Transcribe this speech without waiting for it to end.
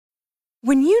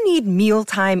When you need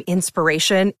mealtime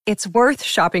inspiration, it's worth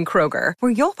shopping Kroger,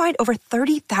 where you'll find over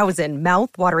 30,000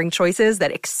 mouth-watering choices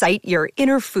that excite your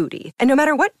inner foodie. And no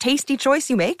matter what tasty choice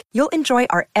you make, you'll enjoy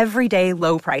our everyday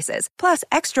low prices, plus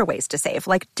extra ways to save,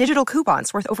 like digital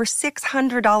coupons worth over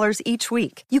 $600 each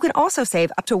week. You can also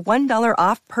save up to $1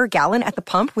 off per gallon at the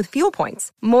pump with fuel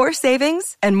points. More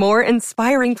savings and more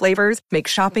inspiring flavors make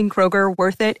shopping Kroger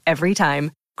worth it every time.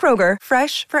 Kroger,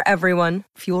 fresh for everyone.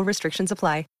 Fuel restrictions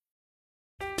apply.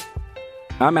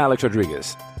 I'm Alex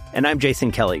Rodriguez. And I'm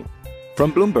Jason Kelly.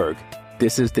 From Bloomberg,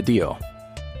 this is The Deal.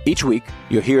 Each week,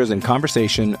 you'll hear us in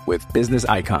conversation with business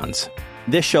icons.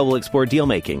 This show will explore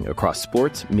deal-making across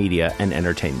sports, media, and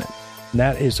entertainment.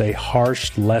 That is a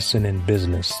harsh lesson in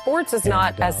business. Sports is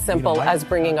not as simple as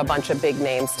bringing a bunch of big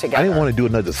names together. I didn't want to do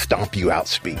another stomp you out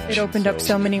speech. It opened up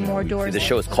so many more doors. The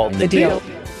show is called The Deal.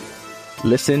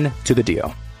 Listen to The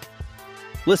Deal.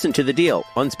 Listen to The Deal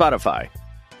on Spotify.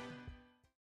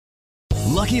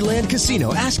 Lucky Land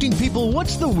Casino, asking people,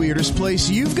 what's the weirdest place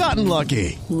you've gotten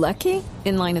lucky? Lucky?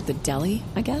 In line at the deli,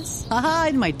 I guess? Aha,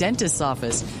 in my dentist's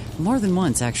office. More than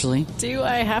once, actually. Do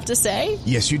I have to say?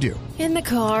 Yes, you do. In the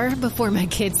car before my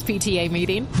kids' PTA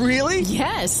meeting. Really?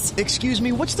 Yes. Excuse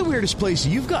me, what's the weirdest place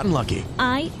you've gotten lucky?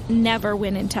 I never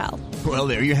win and tell. Well,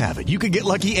 there you have it. You can get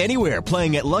lucky anywhere,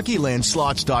 playing at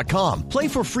LuckyLandSlots.com. Play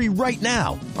for free right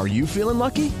now. Are you feeling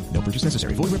lucky? No purchase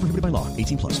necessary. Void where prohibited by law.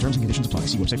 18+. Terms and conditions apply.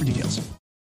 See website for details.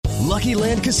 Lucky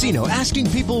Land Casino,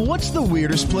 asking people, what's the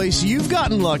weirdest place you've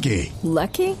gotten lucky?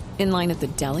 Lucky? In line at the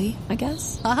deli, I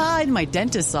guess? Aha, in my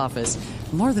dentist's office.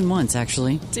 More than once,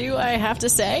 actually. Do I have to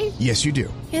say? Yes, you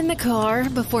do. In the car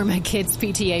before my kids'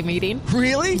 PTA meeting.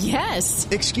 Really? Yes.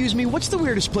 Excuse me, what's the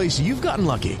weirdest place you've gotten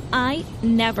lucky? I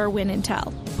never win and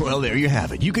tell. Well, there you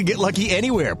have it. You can get lucky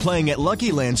anywhere, playing at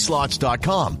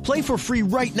LuckyLandSlots.com. Play for free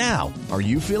right now. Are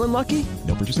you feeling lucky?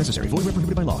 No purchase necessary. Void where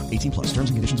prohibited by law. 18+. Terms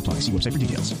and conditions apply. See website for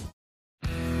details.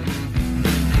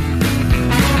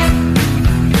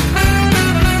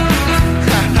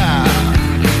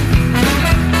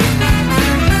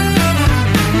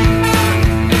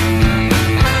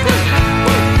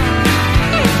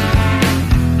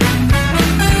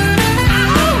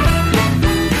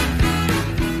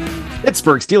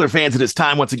 Pittsburgh Steeler fans, it is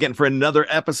time once again for another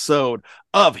episode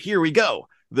of Here We Go,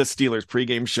 the Steelers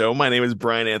pregame show. My name is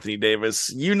Brian Anthony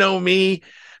Davis. You know me,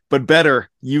 but better,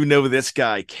 you know this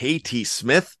guy, KT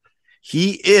Smith.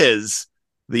 He is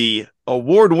the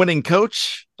award-winning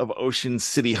coach of Ocean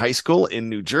City High School in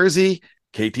New Jersey.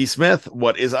 KT Smith,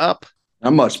 what is up?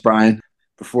 Not much, Brian.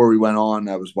 Before we went on,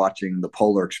 I was watching the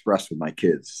Polar Express with my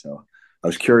kids, so I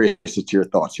was curious as to your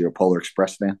thoughts. You're a Polar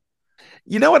Express fan?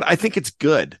 You know what? I think it's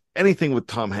good. Anything with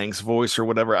Tom Hanks' voice or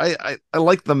whatever. I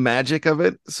like the magic of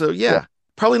it. So, yeah,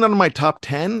 probably not in my top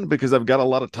 10 because I've got a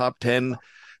lot of top 10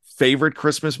 favorite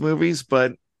Christmas movies,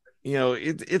 but, you know,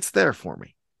 it's there for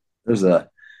me. There's a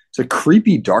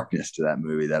creepy darkness to that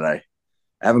movie that I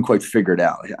haven't quite figured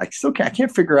out. I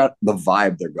can't figure out the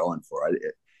vibe they're going for.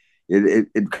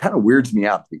 It kind of weirds me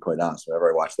out, to be quite honest,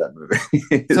 whenever I watch that movie.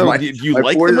 So do you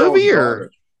like the movie or?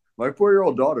 My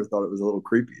 4-year-old daughter thought it was a little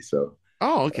creepy. So.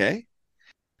 Oh, okay.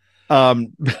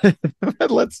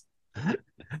 Let's.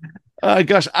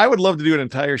 Gosh, I would love to do an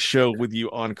entire show with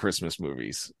you on Christmas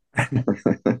movies,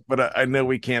 but I know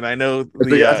we can't. I know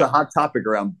that's a hot topic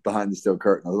around Behind the Steel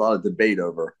Curtain. There's a lot of debate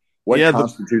over what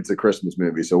constitutes a Christmas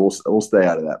movie. So we'll stay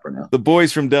out of that for now. The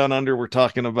boys from Down Under were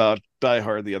talking about Die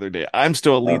Hard the other day. I'm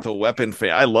still a Lethal Weapon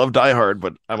fan. I love Die Hard,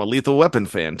 but I'm a Lethal Weapon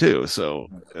fan too. So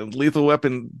Lethal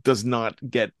Weapon does not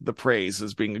get the praise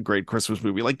as being a great Christmas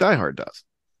movie like Die Hard does.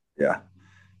 Yeah.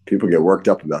 People get worked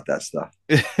up about that stuff.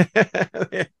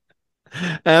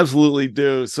 Absolutely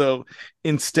do. So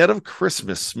instead of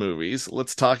Christmas movies,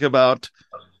 let's talk about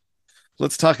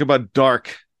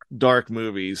dark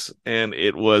movies. And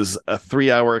it was a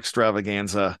 3-hour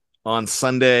extravaganza on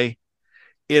Sunday.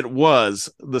 It was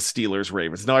the Steelers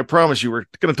Ravens. Now I promise you we're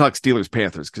going to talk Steelers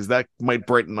Panthers because that might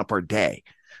brighten up our day,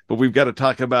 but we've got to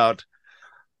talk about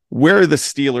where the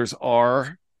Steelers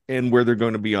are and where they're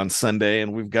going to be on Sunday.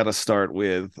 And we've got to start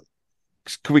with,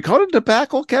 can we call it a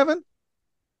debacle, Kevin?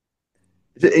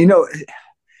 You know,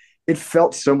 it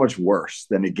felt so much worse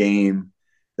than a game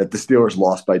that the Steelers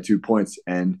lost by 2 points.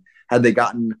 And had they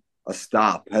gotten a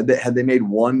stop, had they made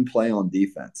one play on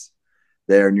defense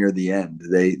there near the end,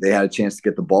 they had a chance to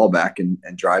get the ball back and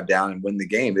drive down and win the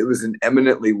game. It was an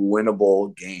eminently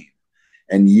winnable game.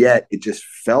 And yet it just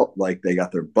felt like they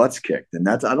got their butts kicked. And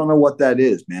I don't know what that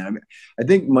is, man. I mean, I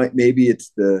think maybe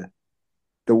it's the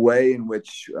way in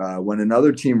which when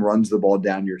another team runs the ball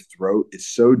down your throat, it's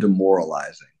so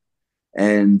demoralizing.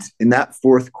 And in that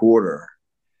fourth quarter,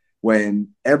 when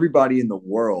everybody in the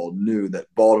world knew that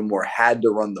Baltimore had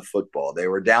to run the football. They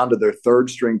were down to their third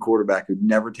string quarterback who'd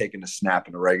never taken a snap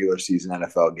in a regular season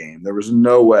NFL game. There was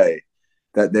no way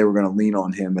that they were going to lean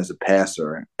on him as a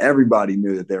passer. Everybody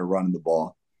knew that they were running the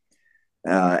ball.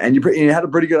 And you had a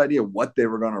pretty good idea what they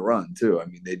were going to run, too. I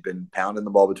mean, they'd been pounding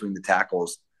the ball between the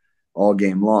tackles all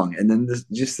game long. And then the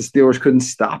Steelers couldn't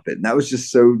stop it. And that was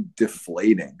just so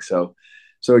deflating. So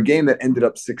a game that ended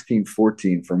up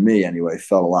 16-14 for me anyway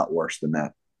felt a lot worse than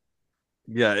that.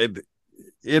 Yeah,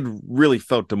 it really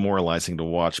felt demoralizing to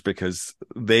watch because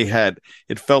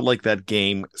it felt like that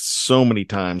game so many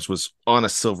times was on a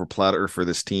silver platter for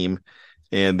this team,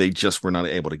 and they just were not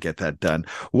able to get that done.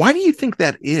 Why do you think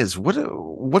that is?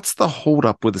 What's the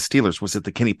holdup with the Steelers? Was it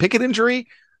the Kenny Pickett injury,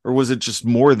 or was it just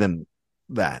more than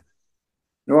that?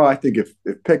 Well, I think if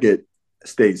Pickett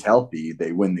stays healthy,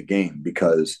 they win the game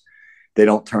because they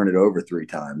don't turn it over 3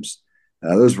 times.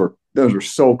 Those were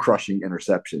soul crushing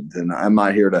interceptions, and I'm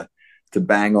not here to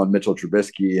bang on Mitchell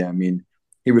Trubisky. I mean,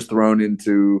 he was thrown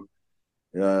into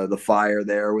the fire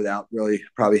there without really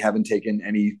probably having taken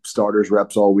any starters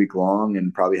reps all week long,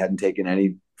 and probably hadn't taken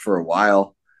any for a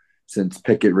while since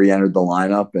Pickett re-entered the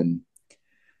lineup. And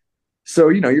so,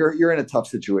 you're in a tough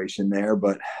situation there,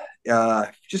 but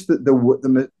just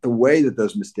the way that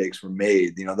those mistakes were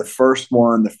made,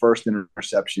 the first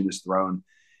interception is thrown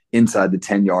inside the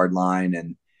 10-yard line,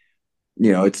 and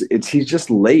he's just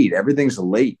late. Everything's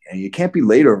late, and you can't be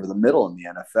late over the middle in the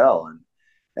NFL.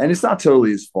 And it's not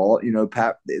totally his fault. He's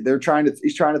trying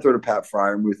to throw to Pat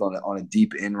Freiermuth on a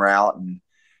deep in route, and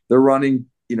they're running,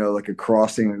 like a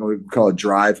crossing, like we call a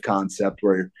drive concept,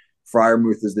 where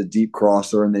Freiermuth is the deep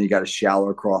crosser, and then you got a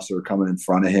shallow crosser coming in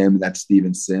front of him. And that's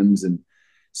Steven Sims. And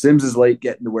Sims is late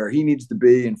getting to where he needs to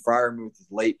be, and Freiermuth is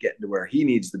late getting to where he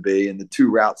needs to be. And the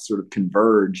two routes sort of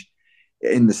converge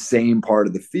in the same part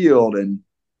of the field. And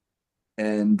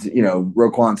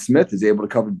Roquan Smith is able to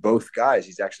cover both guys.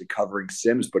 He's actually covering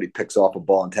Sims, but he picks off a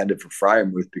ball intended for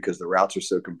Freiermuth because the routes are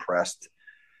so compressed.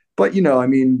 But,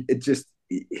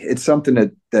 it's something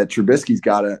that Trubisky's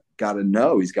got to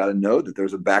know. He's got to know that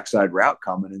there's a backside route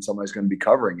coming and somebody's going to be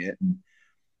covering it. And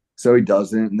so he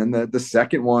doesn't. And then the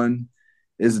second one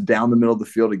is down the middle of the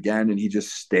field again, and he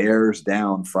just stares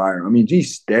down Fryer. I mean, he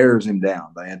stares him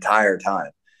down the entire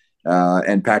time.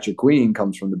 And Patrick Queen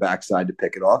comes from the backside to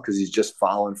pick it off because he's just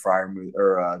following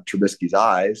Trubisky's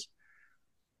eyes.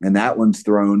 And that one's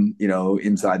thrown,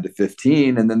 inside the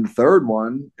 15. And then the third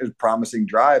one is a promising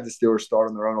drive. The Steelers start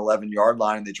on their own 11-yard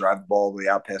line, and they drive the ball all the way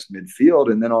out past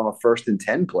midfield. And then on a 1st and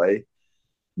 10 play,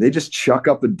 they just chuck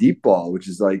up a deep ball, which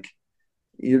is like,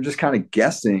 you're just kind of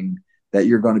guessing that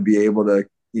you're going to be able to,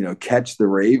 catch the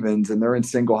Ravens, and they're in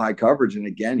single high coverage. And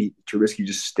again, Trubisky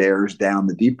just stares down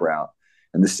the deep route,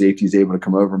 and the safety is able to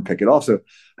come over and pick it off. So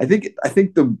I think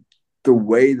the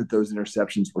way that those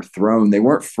interceptions were thrown, they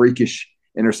weren't freakish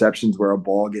interceptions where a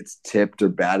ball gets tipped or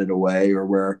batted away or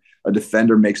where a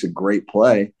defender makes a great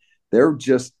play. They're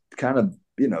just kind of,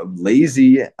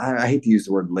 lazy. I hate to use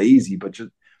the word lazy, but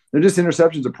they're just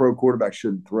interceptions a pro quarterback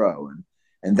shouldn't throw.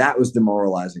 And that was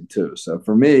demoralizing too. So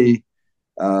for me,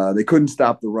 they couldn't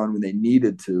stop the run when they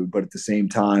needed to, but at the same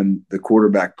time, the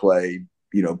quarterback play,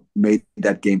 made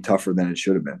that game tougher than it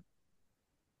should have been.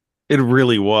 It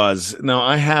really was. Now,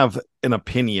 I have an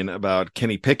opinion about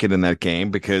Kenny Pickett in that game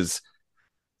because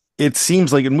it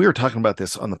seems like, and we were talking about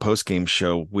this on the post-game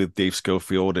show with Dave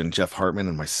Schofield and Jeff Hartman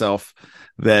and myself,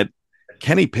 that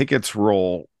Kenny Pickett's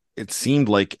role, it seemed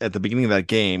like at the beginning of that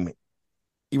game,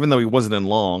 even though he wasn't in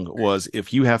long, was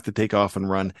if you have to take off and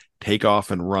run, take off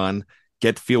and run,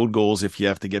 get field goals if you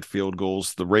have to get field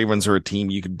goals. The Ravens are a team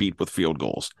you could beat with field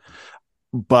goals.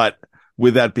 But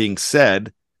with that being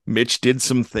said, Mitch did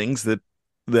some things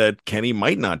that Kenny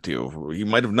might not do. He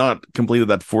might have not completed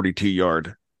that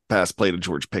 42-yard pass play to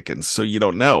George Pickens, so you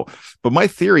don't know. But my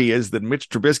theory is that Mitch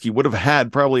Trubisky would have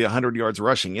had probably 100 yards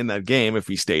rushing in that game if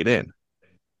he stayed in.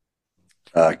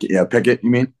 Pickett, you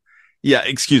mean? Yeah,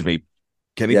 excuse me.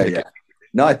 Kenny Pickett. Yeah.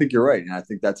 No, I think you're right. And I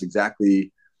think that's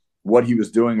exactly what he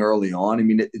was doing early on. I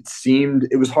mean,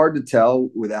 it was hard to tell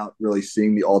without really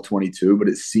seeing the all 22, but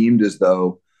it seemed as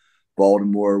though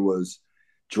Baltimore was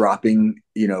dropping,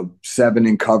 7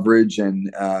 in coverage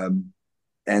and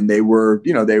they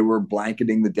were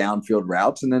blanketing the downfield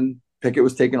routes, and then Pickett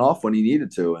was taking off when he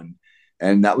needed to.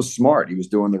 And that was smart. He was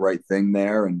doing the right thing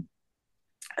there.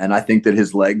 And I think that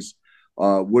his legs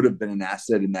would have been an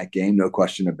asset in that game. No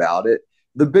question about it.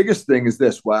 The biggest thing is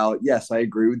this. While, yes, I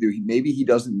agree with you, maybe he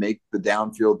doesn't make the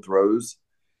downfield throws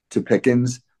to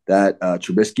Pickens that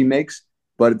Trubisky makes,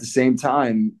 But at the same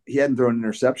time, he hadn't thrown an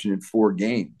interception in 4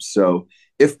 games. So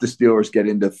if the Steelers get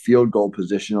into field goal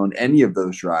position on any of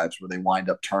those drives where they wind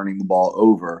up turning the ball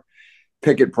over,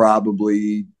 Pickett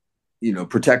probably,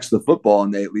 protects the football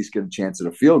and they at least get a chance at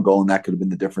a field goal, and that could have been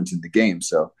the difference in the game.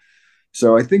 So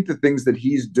I think the things that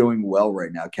he's doing well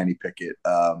right now, Kenny Pickett,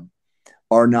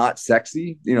 are not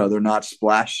sexy. They're not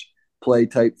splash play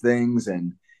type things,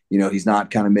 and he's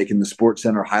not kind of making the Sports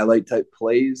Center highlight type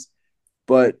plays.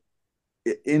 But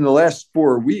in the last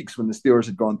 4 weeks, when the Steelers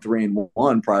had gone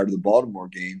 3-1 prior to the Baltimore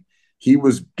game, he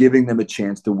was giving them a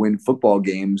chance to win football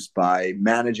games by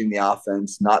managing the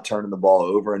offense, not turning the ball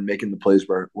over, and making the plays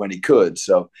when he could.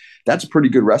 So that's a pretty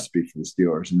good recipe for the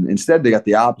Steelers. And instead, they got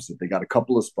the opposite. They got a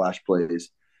couple of splash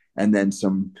plays and then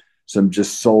some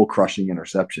just soul-crushing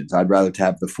interceptions. I'd rather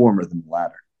have the former than the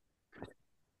latter.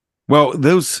 Well,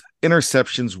 those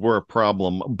interceptions were a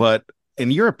problem, but in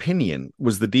your opinion,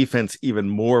 was the defense even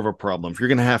more of a problem? If you're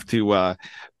going to have to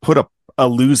put a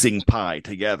losing pie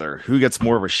together, who gets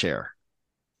more of a share?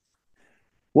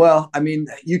 Well, I mean,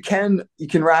 you can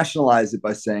rationalize it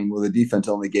by saying, well, the defense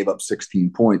only gave up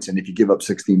 16 points, and if you give up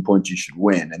 16 points, you should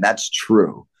win, and that's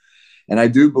true. And I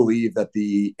do believe that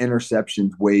the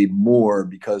interceptions weighed more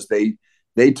because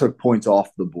they took points off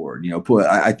the board.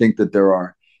 I think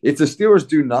that if the Steelers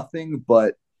do nothing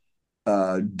but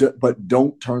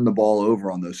don't turn the ball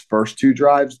over on those first 2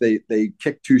 drives, they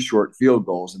kick 2 short field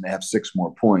goals and they have 6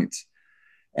 more points.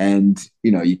 And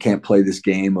you can't play this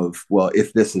game of, well,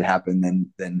 if this had happened,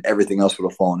 then everything else would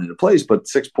have fallen into place. But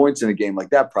 6 points in a game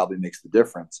like that probably makes the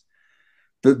difference.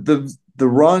 The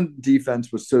run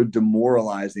defense was so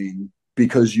demoralizing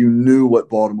because you knew what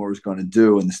Baltimore was going to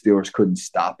do, and the Steelers couldn't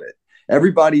stop it.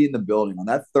 Everybody in the building on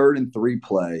that 3rd and 3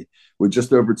 play with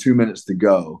just over 2 minutes to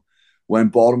go, when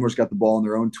Baltimore's got the ball on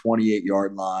their own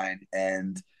 28-yard line,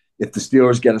 and if the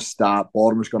Steelers get a stop,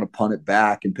 Baltimore's going to punt it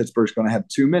back, and Pittsburgh's going to have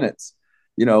 2 minutes,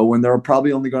 when they're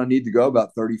probably only going to need to go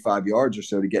about 35 yards or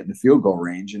so to get in the field goal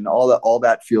range, and all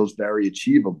that feels very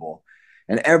achievable.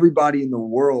 And everybody in the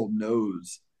world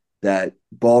knows that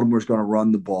Baltimore's going to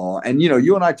run the ball. And,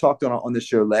 you and I talked on this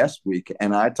show last week,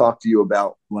 and I talked to you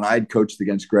about when I had coached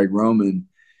against Greg Roman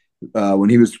when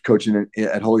he was coaching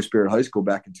at Holy Spirit High School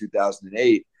back in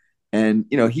 2008. And,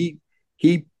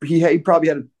 he probably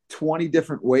had 20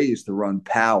 different ways to run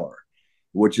power,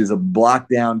 which is a block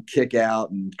down, kick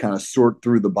out, and kind of sort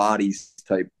through the bodies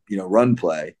type, run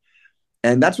play.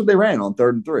 And that's what they ran on 3rd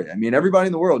and 3. I mean, everybody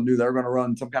in the world knew they were going to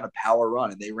run some kind of power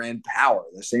run, and they ran power,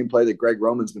 the same play that Greg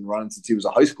Roman's been running since he was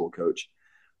a high school coach.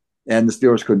 And the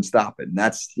Steelers couldn't stop it. And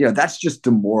that's just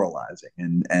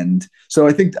demoralizing. And so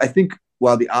I think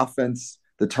while the offense,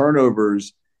 the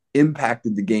turnovers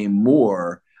impacted the game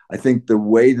more, I think the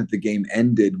way that the game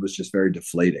ended was just very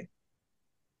deflating.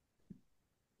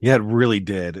 Yeah, it really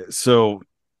did. So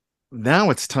now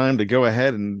it's time to go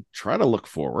ahead and try to look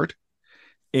forward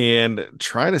and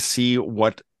try to see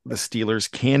what the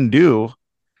Steelers can do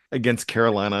against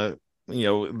Carolina.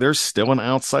 There's still an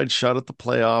outside shot at the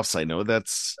playoffs. I know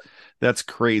that's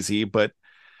crazy, but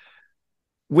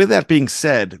with that being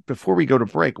said, before we go to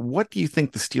break, what do you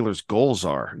think the Steelers' goals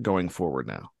are going forward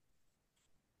now?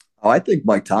 Oh, I think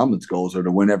Mike Tomlin's goals are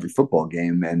to win every football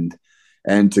game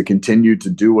and to continue to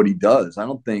do what he does. I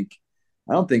don't think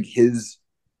his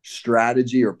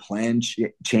strategy or plan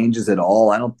changes at all.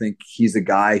 I don't think he's a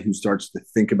guy who starts to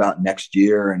think about next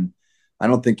year, and I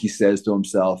don't think he says to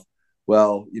himself,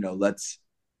 well, let's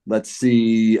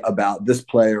see about this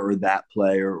player or that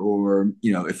player, or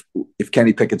if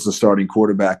Kenny Pickett's the starting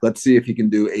quarterback, let's see if he can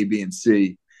do A, B, and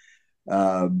C.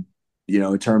 In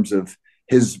terms of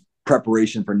his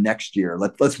preparation for next year,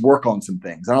 let's work on some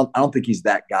things. I don't think he's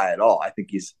that guy at all. I think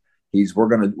we're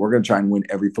gonna try and win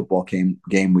every football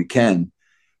game we can.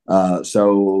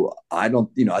 So I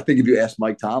think if you ask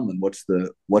Mike Tomlin what's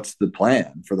the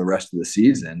plan for the rest of the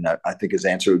season, I think his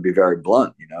answer would be very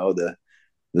blunt.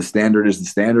 The standard is the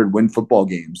standard: win football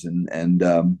games, and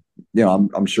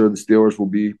I'm sure the Steelers will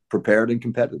be prepared and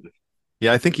competitive.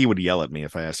 Yeah, I think he would yell at me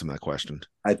if I asked him that question.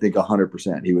 I think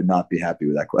 100% he would not be happy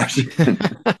with that question.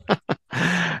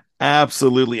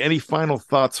 Absolutely. Any final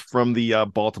thoughts from the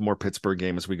Baltimore-Pittsburgh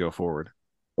game as we go forward?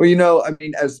 Well, I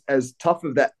mean, as tough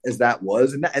as that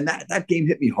was, and that game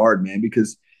hit me hard, man,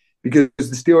 because the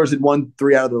Steelers had won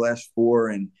 3 out of their last 4,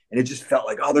 and it just felt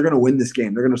like, oh, they're going to win this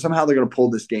game. They're going to pull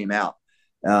this game out.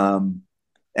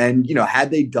 And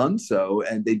had they done so,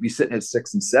 and they'd be sitting at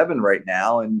 6-7 right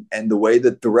now, and the way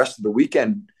that the rest of the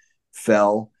weekend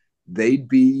fell, they'd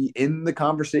be in the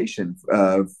conversation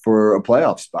for a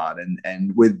playoff spot.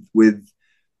 And with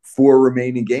 4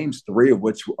 remaining games, 3 of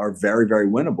which are very, very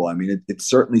winnable. I mean, it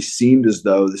certainly seemed as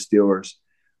though the Steelers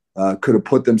could have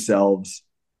put themselves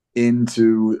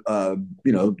into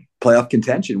playoff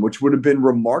contention, which would have been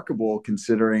remarkable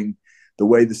considering the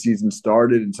way the season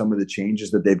started and some of the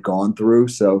changes that they've gone through.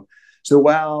 So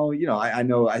while I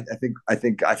know, I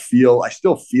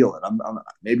still feel it. I'm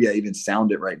maybe I even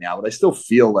sound it right now, but I still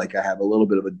feel like I have a little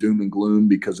bit of a doom and gloom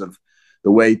because of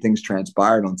the way things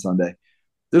transpired on Sunday.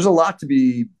 There's a lot to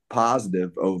be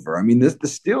positive over. I mean, the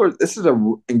Steelers, this is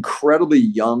an incredibly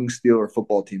young Steeler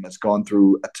football team that's gone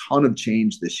through a ton of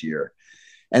change this year.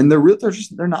 And they're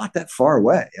not that far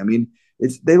away. I mean,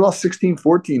 they lost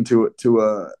 16-14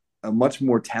 to a much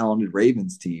more talented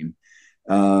Ravens team.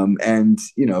 I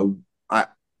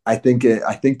think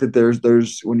that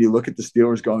there's when you look at the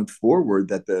Steelers going forward,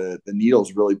 that the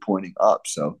needle's really pointing up.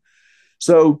 So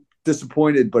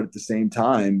disappointed, but at the same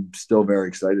time, still very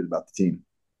excited about the team.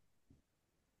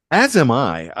 As am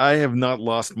I. I have not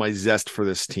lost my zest for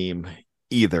this team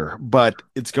either, but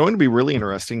it's going to be really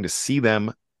interesting to see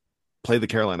them play the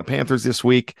Carolina Panthers this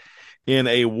week in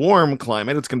a warm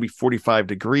climate. It's going to be 45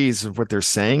 degrees of what they're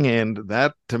saying, and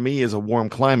that to me is a warm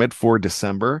climate for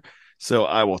December. So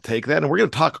I will take that, and we're going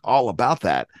to talk all about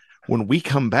that when we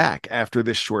come back after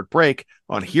this short break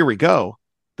on Here We Go,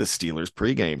 the Steelers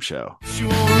pregame show. You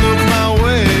won't look my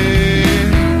way.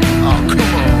 Oh, come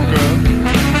on, girl.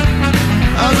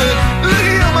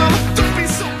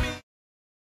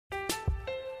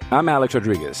 I'm Alex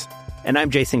Rodriguez. And I'm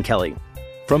Jason Kelly.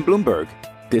 From Bloomberg,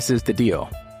 this is The Deal.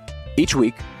 Each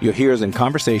week, you'll hear us in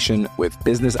conversation with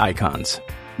business icons.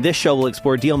 This show will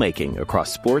explore deal-making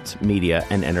across sports, media,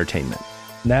 and entertainment.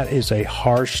 That is a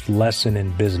harsh lesson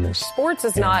in business. Sports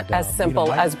is not as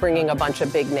simple as bringing a bunch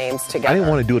of big names together. I didn't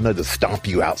want to do another stomp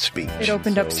you out speech. It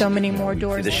opened up so many more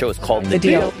doors. The show is called The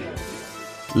Deal.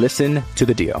 Listen to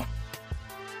The Deal.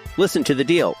 Listen to The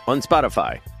Deal on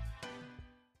Spotify.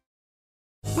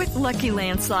 With Lucky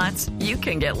Land Slots, you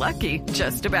can get lucky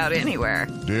just about anywhere.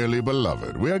 Dearly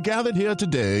beloved, we are gathered here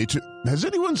today to... Has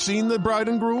anyone seen the bride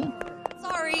and groom?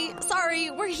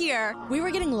 Sorry, we're here. We were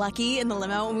getting lucky in the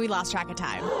limo and we lost track of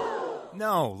time.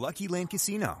 No, Lucky Land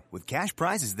Casino, with cash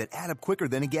prizes that add up quicker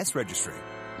than a guest registry.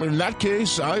 In that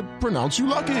case, I pronounce you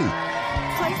lucky.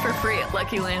 Play for free at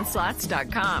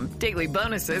LuckyLandSlots.com. Daily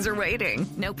bonuses are waiting.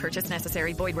 No purchase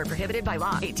necessary. Void where prohibited by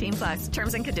law. 18+.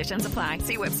 Terms and conditions apply.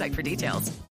 See website for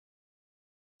details.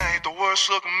 I ain't the worst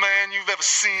looking man you've ever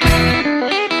seen.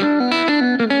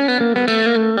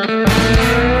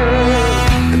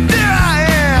 There I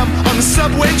am on the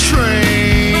subway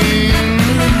train,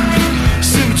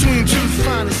 sitting between two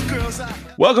finest girls.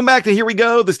 Welcome back to Here We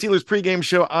Go, the Steelers pregame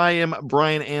show. I am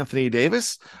Brian Anthony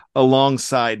Davis.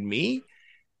 Alongside me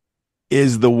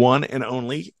is the one and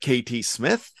only KT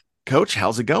Smith. Coach,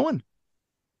 how's it going?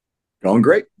 Going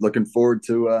great. Looking forward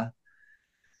to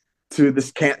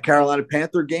this Carolina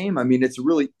Panther game. I mean, it's a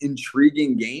really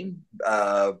intriguing game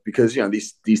because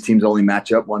these teams only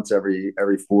match up once every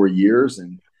 4 years,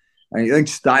 and I think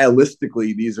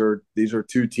stylistically these are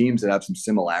two teams that have some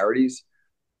similarities.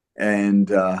 And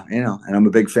and I'm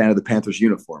a big fan of the Panthers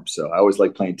uniform, so I always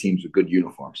like playing teams with good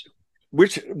uniforms.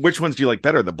 Which ones do you like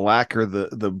better, the black or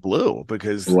the blue?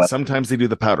 Because sometimes they do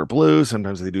the powder blue,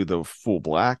 sometimes they do the full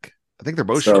black. I think they're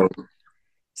both short.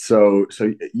 So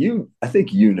I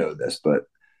think you know this, but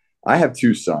I have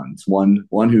two sons, one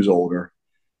who's older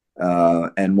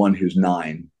and one who's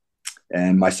 9.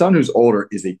 And my son who's older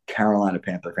is a Carolina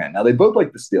Panther fan. Now they both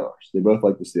like the Steelers.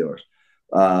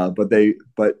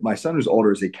 But my son who's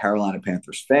older is a Carolina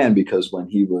Panthers fan because when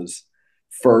he was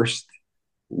first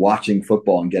watching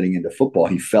football and getting into football,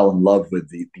 he fell in love with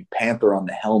the Panther on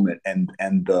the helmet and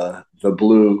the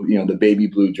blue, the baby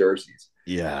blue jerseys.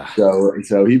 Yeah.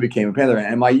 So he became a Panther.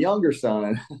 And my younger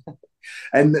son,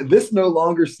 and this no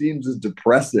longer seems as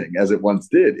depressing as it once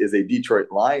did, is a Detroit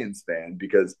Lions fan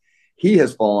because he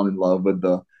has fallen in love with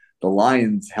the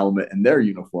Lions helmet and their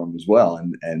uniform as well.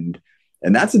 And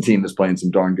that's a team that's playing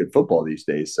some darn good football these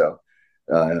days. So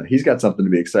he's got something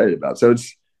to be excited about. So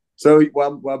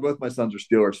while both my sons are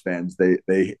Steelers fans,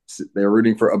 they're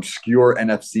rooting for obscure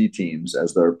NFC teams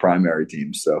as their primary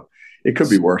teams. So it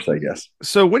could be worse, I guess.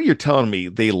 So what are you telling me?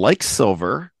 They like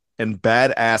silver and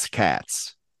badass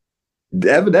cats.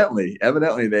 Evidently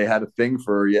they had a thing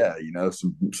for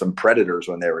some predators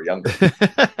when they were younger.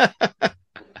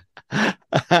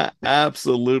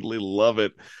 Absolutely love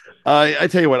it. I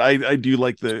tell you what, I do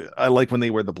like I like when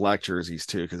they wear the black jerseys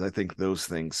too, because I think those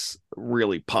things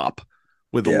really pop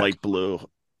with the light blue,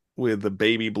 with the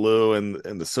baby blue and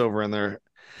the silver in there.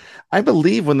 I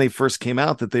believe when they first came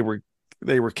out that they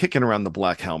were kicking around the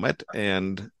black helmet,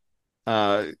 and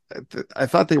I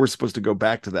thought they were supposed to go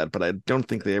back to that, but I don't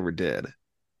think they ever did.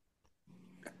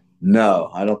 No,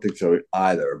 I don't think so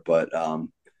either. But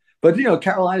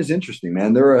Carolina's interesting,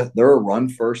 man. They're a run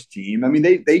first team. I mean,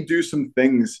 they do some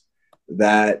things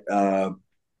that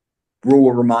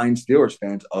will remind Steelers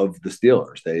fans of the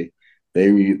Steelers.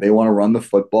 They want to run the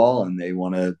football, and they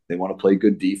want to play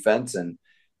good defense, and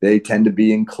they tend to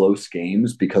be in close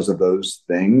games because of those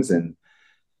things. And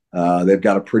they've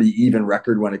got a pretty even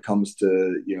record when it comes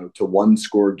to one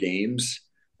score games.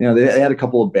 They had a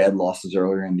couple of bad losses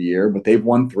earlier in the year, but they've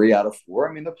won 3 out of 4.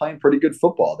 I mean, they're playing pretty good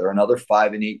football. They're another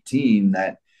 5-8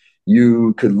 that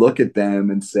you could look at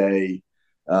them and say,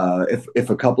 if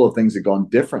a couple of things had gone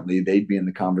differently, they'd be in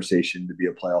the conversation to be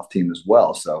a playoff team as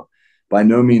well. So by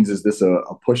no means is this a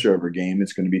pushover game.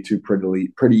 It's going to be two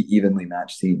pretty evenly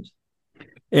matched teams.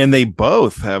 And they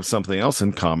both have something else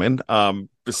in common,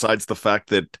 besides the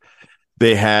fact that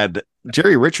they had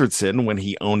Jerry Richardson, when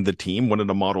he owned the team, wanted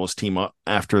to model his team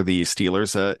after the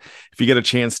Steelers. If you get a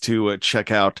chance to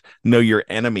check out Know Your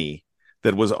Enemy,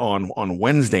 that was on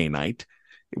Wednesday night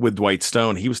with Dwight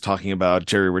Stone, he was talking about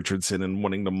Jerry Richardson and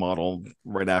wanting to model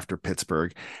right after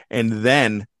Pittsburgh. And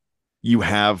then you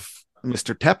have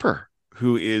Mr. Tepper,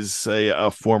 who is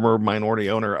a former minority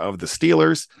owner of the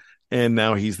Steelers, and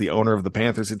now he's the owner of the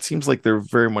Panthers. It seems like they're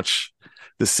very much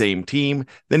the same team.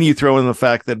 Then you throw in the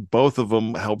fact that both of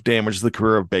them helped damage the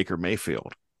career of Baker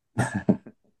Mayfield.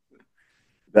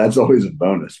 That's always a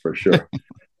bonus for sure.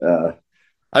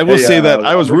 I will say that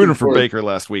I was rooting for Baker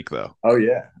last week, though. Oh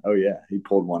yeah, he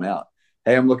pulled one out.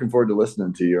 Hey, I'm looking forward to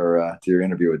listening to your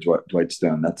interview with Dwight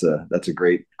Stone. That's a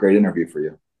great interview for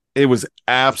you. It was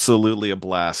absolutely a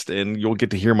blast, and you'll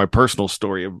get to hear my personal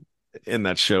story in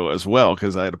that show as well,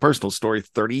 because I had a personal story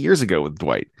 30 years ago with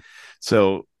Dwight.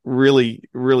 So really,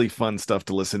 really fun stuff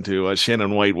to listen to.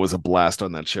 Shannon White was a blast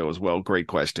on that show as well. Great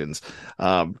questions.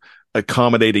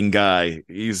 Accommodating guy.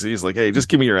 He's like, hey, just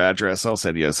give me your address. I'll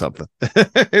send you something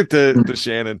to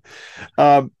Shannon.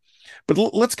 But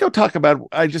let's go talk about,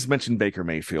 I just mentioned Baker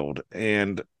Mayfield,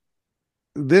 and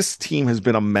this team has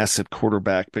been a mess at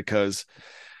quarterback because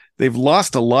they've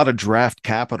lost a lot of draft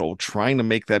capital trying to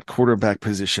make that quarterback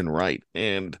position right.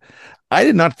 And I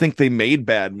did not think they made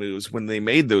bad moves when they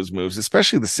made those moves,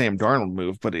 especially the Sam Darnold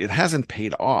move, but it hasn't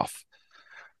paid off.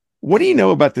 What do you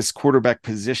know about this quarterback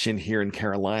position here in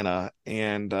Carolina,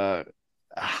 and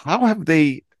how have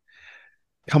they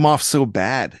come off so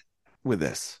bad with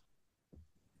this?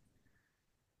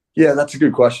 Yeah, that's a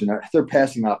good question. Their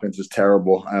passing offense is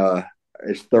terrible.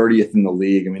 It's 30th in the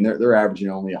league. I mean, they're averaging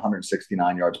only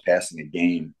 169 yards passing a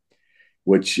game,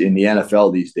 which in the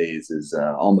NFL these days is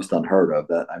almost unheard of.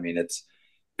 I mean, it's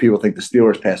people think the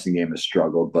Steelers passing game has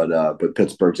struggled, but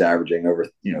Pittsburgh's averaging over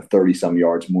 30 some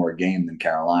yards more a game than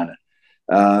Carolina.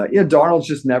 Darnold's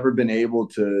just never been able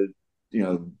to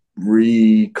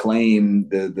reclaim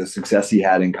the success he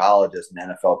had in college as an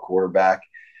NFL quarterback.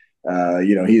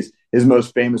 His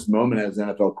most famous moment as an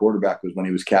NFL quarterback was when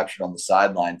he was captured on the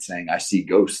sideline saying, "I see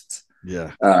ghosts."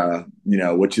 Yeah.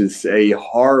 Which is a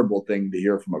horrible thing to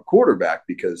hear from a quarterback,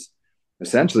 because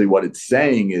essentially what it's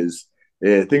saying is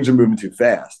things are moving too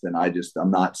fast, and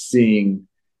I'm not seeing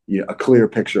a clear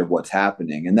picture of what's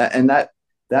happening. And that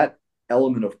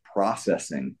element of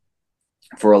processing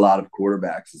for a lot of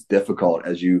quarterbacks is difficult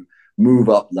as you move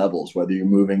up levels, whether you're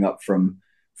moving up from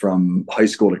high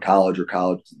school to college or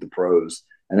college to the pros.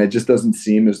 And it just doesn't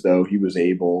seem as though he was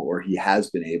able, or he has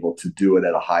been able, to do it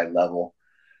at a high level.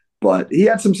 But he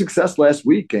had some success last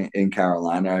week in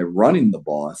Carolina running the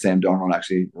ball. Sam Darnold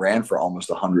actually ran for almost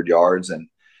 100 yards, and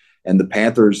the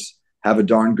Panthers have a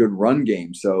darn good run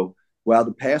game. So while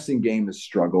the passing game has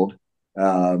struggled,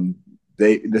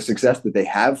 the success that they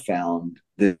have found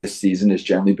this season has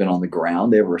generally been on the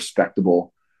ground. They have a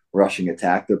respectable rushing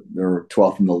attack. They're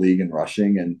 12th in the league in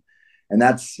rushing, and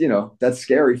that's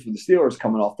scary for the Steelers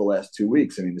coming off the last 2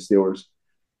 weeks. I mean, the Steelers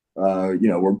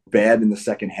were bad in the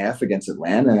second half against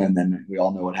Atlanta, and then we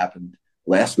all know what happened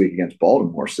last week against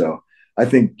Baltimore. So I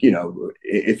think,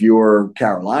 if you're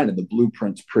Carolina, the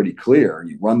blueprint's pretty clear.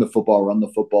 You run the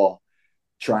football,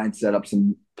 try and set up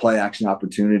some play action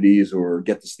opportunities, or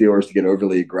get the Steelers to get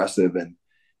overly aggressive and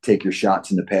take your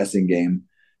shots in the passing game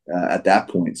at that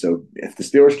point. So if the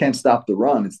Steelers can't stop the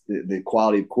run, it's the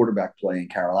quality of quarterback play in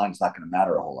Carolina is not going to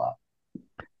matter a whole lot.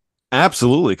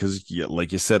 Absolutely, because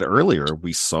like you said earlier,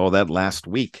 we saw that last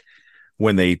week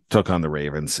when they took on the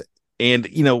Ravens. And,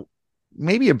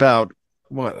 maybe about,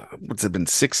 what's it been,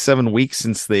 6-7 weeks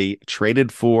since they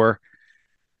traded away,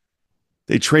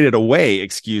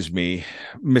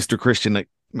 Mr. Christian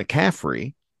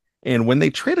McCaffrey. And when they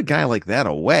trade a guy like that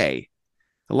away,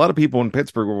 a lot of people in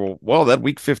Pittsburgh were, well, that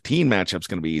week 15 matchup's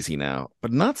going to be easy now,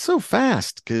 but not so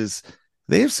fast, because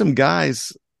they have some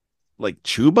guys like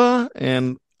Chuba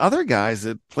and other guys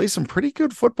that play some pretty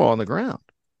good football on the ground.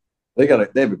 They have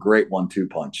a great 1-2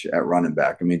 punch at running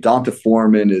back. I mean, Donta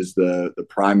Foreman is the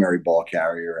primary ball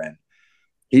carrier, and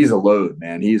he's a load,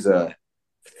 man. He's a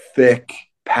thick,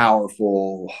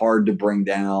 powerful, hard to bring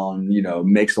down,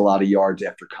 makes a lot of yards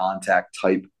after contact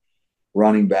type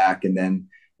running back. And then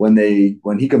when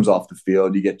he comes off the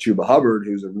field, you get Chuba Hubbard,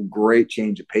 who's a great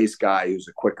change of pace guy, who's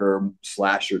a quicker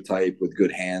slasher type with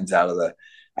good hands out of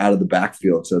the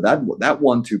backfield. So that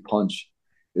 1-2 punch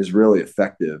is really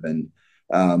effective. And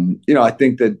I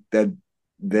think that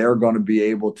they're going to be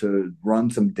able to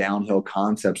run some downhill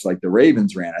concepts like the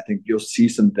Ravens ran. I think you'll see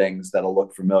some things that'll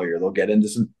look familiar. They'll get into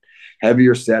some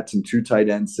heavier sets and 2 tight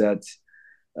end sets.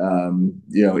 They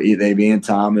have Ian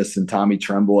Thomas and Tommy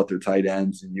Tremble at their tight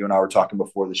ends. And you and I were talking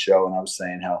before the show, and I was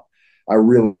saying how I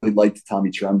really liked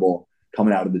Tommy Tremble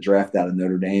coming out of the draft out of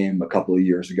Notre Dame a couple of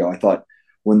years ago. I thought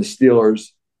when the Steelers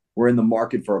were in the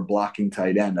market for a blocking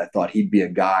tight end, I thought he'd be a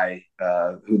guy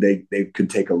who they could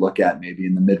take a look at maybe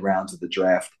in the mid rounds of the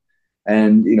draft.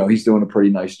 And, he's doing a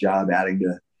pretty nice job adding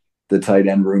to the tight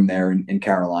end room there in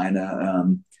Carolina.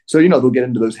 So, they'll get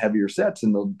into those heavier sets,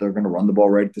 and they're going to run the ball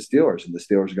right at the Steelers, and the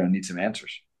Steelers are going to need some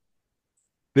answers.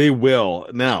 They will.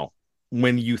 Now,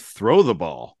 when you throw the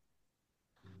ball,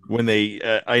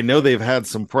 I know they've had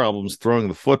some problems throwing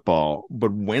the football,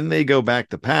 but when they go back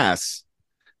to pass,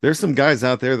 there's some guys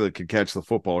out there that could catch the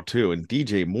football too. And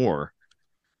DJ Moore,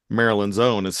 Maryland's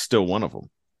own, is still one of them.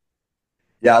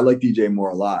 Yeah, I like DJ Moore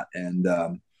a lot. And,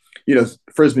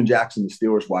 Frisman Jackson, the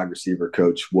Steelers wide receiver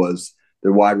coach, was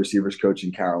their wide receivers coach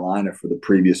in Carolina for the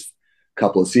previous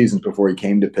couple of seasons before he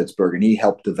came to Pittsburgh. And he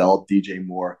helped develop DJ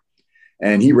Moore.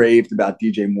 And he raved about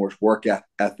DJ Moore's work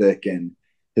ethic and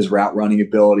his route running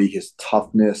ability, his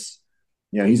toughness.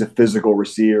 He's a physical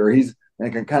receiver. He's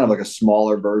kind of like a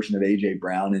smaller version of A.J.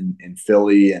 Brown in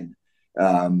Philly. And,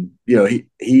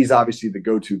 he's obviously the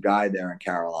go-to guy there in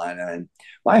Carolina. And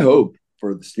my hope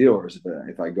for the Steelers,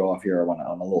 if I go off here on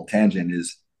a little tangent,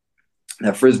 is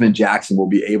that Frisman Jackson will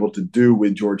be able to do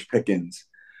with George Pickens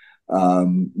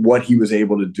what he was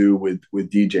able to do with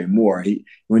DJ Moore.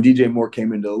 When DJ Moore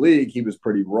came into the league, he was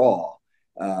pretty raw.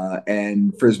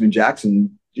 And Frisman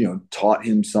Jackson, taught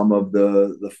him some of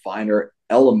the finer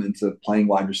elements of playing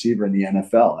wide receiver in the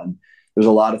NFL. And there's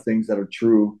a lot of things that are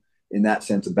true in that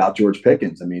sense about George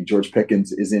Pickens. I mean, George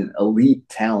Pickens is an elite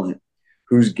talent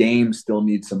whose game still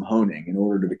needs some honing in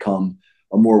order to become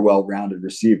a more well-rounded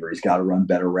receiver. He's got to run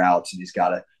better routes, and he's got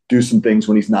to do some things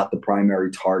when he's not the primary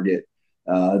target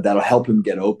that'll help him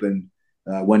get open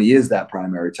when he is that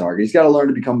primary target. He's got to learn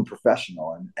to become a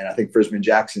professional. And I think Frisman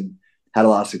Jackson had a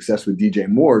lot of success with DJ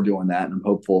Moore doing that, and I'm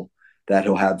hopeful that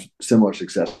he'll have similar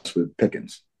success with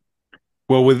Pickens.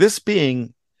 Well, with this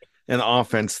being an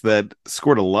offense that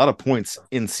scored a lot of points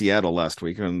in Seattle last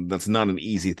week, and that's not an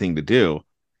easy thing to do,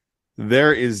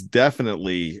 there is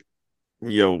definitely,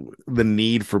 the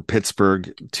need for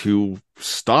Pittsburgh to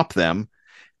stop them,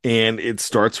 and it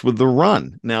starts with the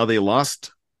run. Now, they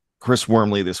lost Chris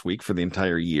Wormley this week for the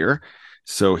entire year,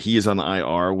 so he is on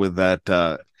IR with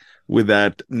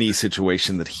that knee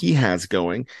situation that he has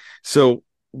going. So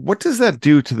what does that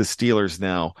do to the Steelers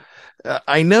now?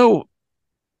 I know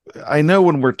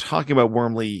when we're talking about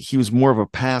Wormley, he was more of a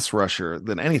pass rusher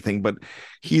than anything, but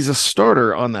he's a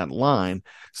starter on that line.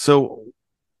 So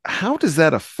how does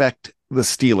that affect the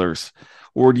Steelers?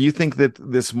 Or do you think that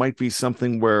this might be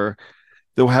something where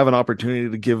they'll have an opportunity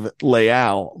to give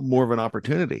Leal more of an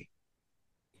opportunity?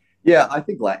 Yeah, I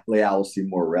think Leal will see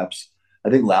more reps. I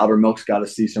think Loudermilk's got to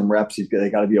see some reps. They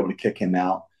got to be able to kick him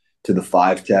out to the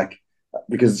 5 tech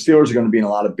because the Steelers are going to be in a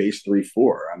lot of base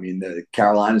 3-4. I mean, the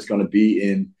Carolina's going to be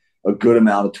in a good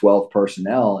amount of 12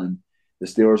 personnel, and the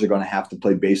Steelers are going to have to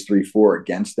play base 3-4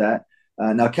 against that.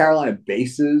 Now, Carolina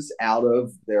bases out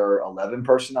of their 11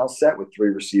 personnel set with 3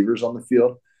 receivers on the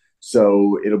field.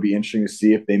 So it'll be interesting to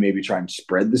see if they maybe try and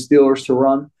spread the Steelers to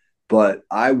run. But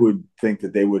I would think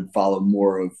that they would follow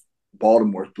more of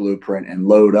Baltimore's blueprint and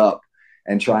load up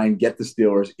and try and get the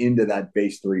Steelers into that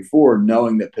base 3-4,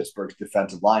 knowing that Pittsburgh's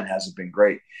defensive line hasn't been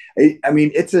great. I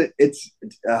mean, I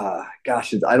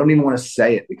don't even want to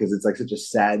say it because it's like such a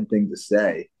sad thing to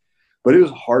say, but it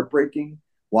was heartbreaking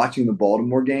watching the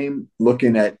Baltimore game,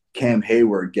 looking at Cam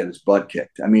Hayward get his butt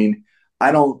kicked. I mean,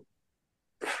 I don't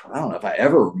know if I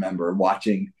ever remember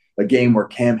watching a game where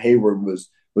Cam Hayward was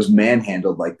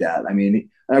manhandled like that. I mean,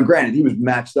 granted, he was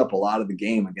matched up a lot of the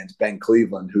game against Ben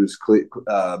Cleveland, who's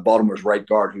Baltimore's right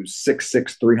guard, who's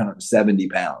 6'6", 370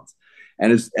 pounds,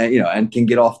 and can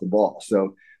get off the ball.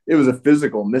 So it was a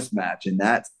physical mismatch in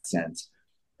that sense.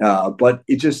 But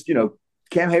it just,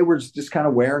 Cam Hayward's just kind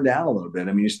of wearing down a little bit.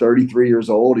 I mean, he's 33 years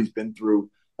old. He's been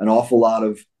through an awful lot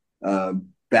of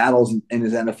battles in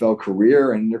his NFL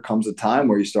career, and there comes a time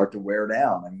where you start to wear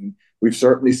down. I mean, we've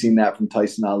certainly seen that from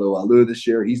Tyson Alualu this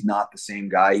year. He's not the same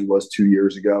guy he was 2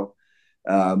 years ago.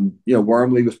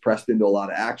 Wormley was pressed into a lot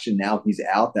of action. Now he's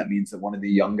out. That means that one of the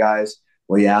young guys,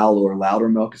 Leal or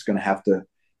Loudermilk, is going to have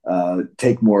to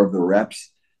take more of the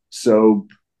reps. So,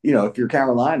 if you're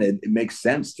Carolina, it makes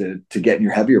sense to get in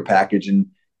your heavier package and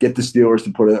get the Steelers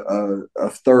to put a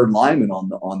third lineman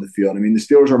on the field. I mean, the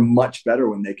Steelers are much better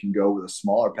when they can go with a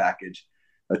smaller package,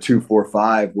 a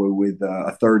 2-4-5 with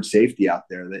a third safety out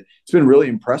there. It's been really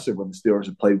impressive when the Steelers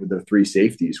have played with their three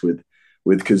safeties with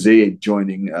Kazee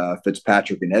joining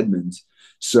Fitzpatrick and Edmonds.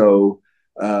 So,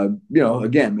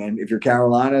 again, man, if you're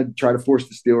Carolina, try to force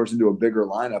the Steelers into a bigger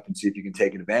lineup and see if you can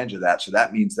take advantage of that. So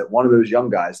that means that one of those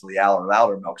young guys, Leal or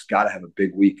Loudermilk's got to have a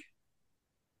big week.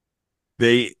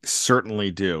 They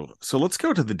certainly do. So let's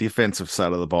go to the defensive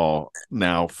side of the ball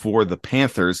now for the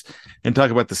Panthers and talk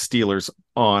about the Steelers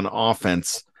on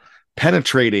offense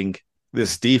penetrating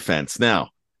this defense. Now,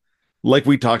 like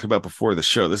we talked about before the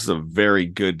show, this is a very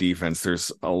good defense.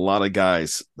 There's a lot of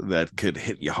guys that could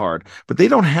hit you hard, but they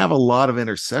don't have a lot of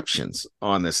interceptions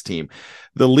on this team.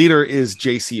 The leader is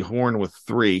J.C. Horn with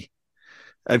 3.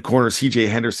 At corner, C.J.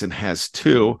 Henderson has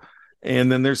 2.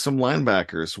 And then there's some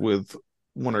linebackers with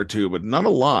 1 or 2, but not a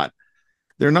lot.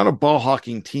 They're not a ball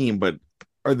hawking team, but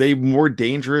are they more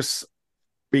dangerous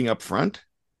being up front?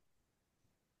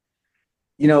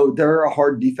 They're a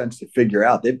hard defense to figure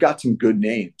out. They've got some good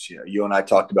names. You and I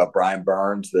talked about Brian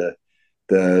Burns,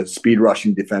 the speed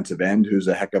rushing defensive end, who's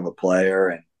a heck of a player,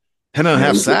 and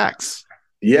 10.5 sacks.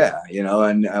 Yeah,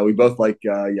 and we both like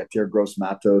Yatir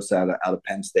Gross-Matos out of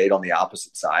Penn State on the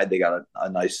opposite side. They got a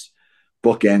nice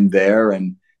bookend there,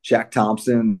 and Shaq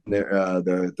Thompson,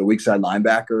 the weak side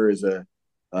linebacker, is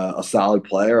a solid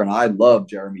player, and I love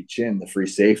Jeremy Chin, the free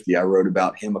safety. I wrote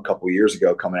about him a couple years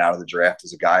ago coming out of the draft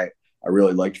as a guy I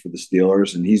really liked for the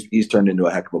Steelers, and he's turned into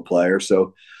a heck of a player.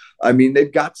 So, I mean,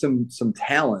 they've got some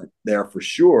talent there for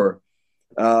sure,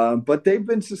 but they've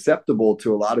been susceptible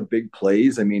to a lot of big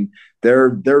plays. I mean,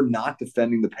 they're not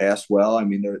defending the pass well. I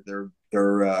mean, they're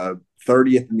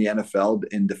 30th in the NFL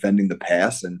in defending the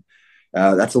pass, and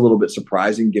that's a little bit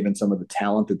surprising given some of the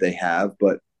talent that they have.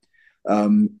 But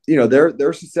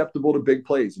they're susceptible to big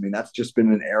plays. I mean, that's just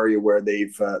been an area where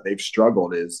they've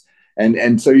struggled is.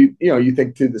 And so you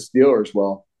think to the Steelers,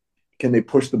 well, can they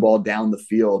push the ball down the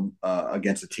field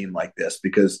against a team like this?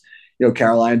 Because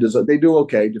Carolina they do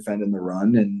okay defending the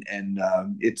run, and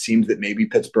it seems that maybe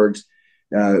Pittsburgh's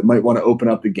might want to open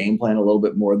up the game plan a little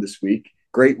bit more this week.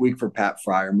 Great week for Pat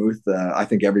Freiermuth. I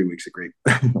think every week's a great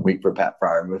week for Pat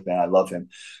Freiermuth, man. I love him.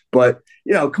 But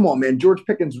come on, man. George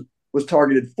Pickens was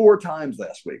targeted 4 times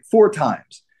last week, 4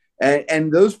 times.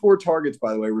 And those 4 targets,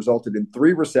 by the way, resulted in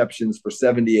 3 receptions for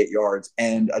 78 yards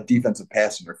and a defensive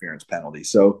pass interference penalty.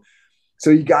 So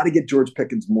you got to get George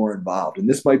Pickens more involved. And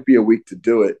this might be a week to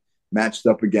do it, matched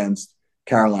up against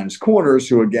Carolina's corners,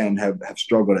 who, again, have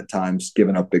struggled at times,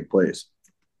 giving up big plays.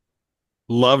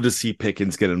 Love to see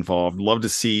Pickens get involved. Love to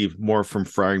see more from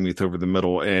Freiermuth over the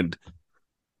middle. And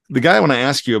the guy I want to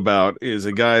ask you about is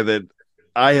a guy that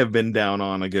I have been down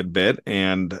on a good bit,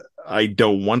 and I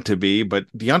don't want to be, but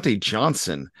Deontay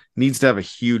Johnson needs to have a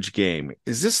huge game.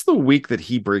 Is this the week that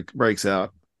he breaks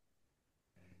out?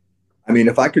 I mean,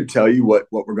 if I could tell you what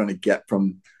we're going to get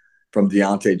from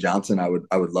Deontay Johnson, I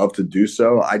would love to do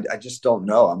so. I just don't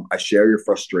know. I share your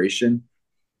frustration.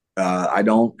 I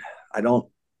don't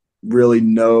really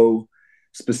know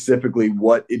specifically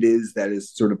what it is that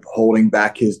is sort of holding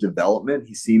back his development.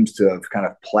 He seems to have kind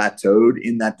of plateaued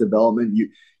in that development.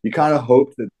 You kind of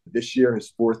hope that this year,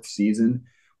 his 4th season,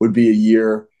 would be a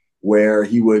year where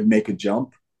he would make a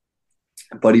jump,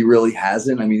 but he really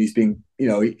hasn't. I mean, he's being,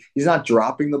 he's not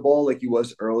dropping the ball like he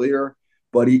was earlier,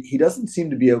 but he doesn't seem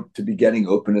to be able to be getting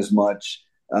open as much.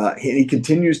 He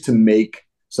continues to make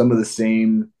some of the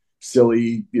same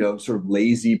silly, sort of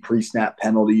lazy pre-snap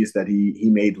penalties that he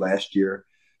made last year.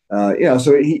 So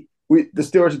the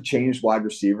Steelers have changed wide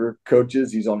receiver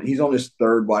coaches. He's on his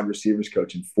 3rd wide receivers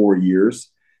coach in 4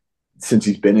 years since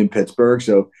he's been in Pittsburgh.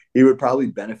 So he would probably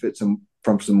benefit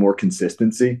from some more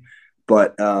consistency.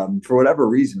 But for whatever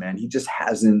reason, man, he just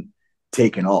hasn't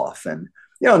taken off. And,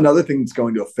 another thing that's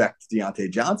going to affect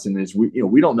Deontay Johnson is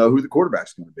we don't know who the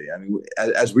quarterback's going to be. I mean,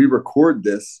 as we record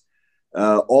this,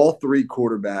 all 3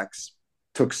 quarterbacks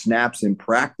took snaps in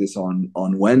practice on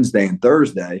Wednesday and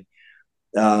Thursday,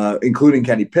 including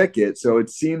Kenny Pickett. So it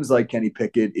seems like Kenny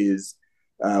Pickett is,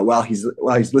 while he's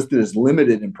listed as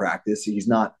limited in practice, he's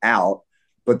not out.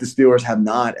 but the Steelers have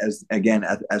not,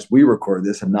 as we record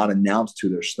this, have not announced who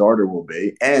their starter will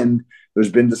be. And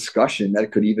there's been discussion that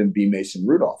it could even be Mason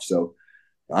Rudolph. So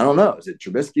I don't know. Is it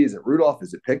Trubisky? Is it Rudolph?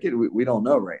 Is it Pickett? We don't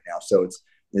know right now. So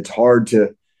it's hard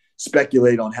to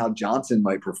speculate on how Johnson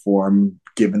might perform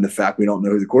given the fact we don't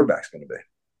know who the quarterback's going to be.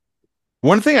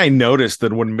 One thing I noticed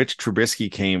that when Mitch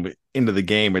Trubisky came into the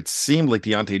game, it seemed like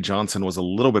Deontay Johnson was a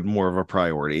little bit more of a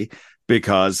priority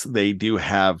because they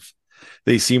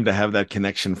seem to have that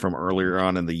connection from earlier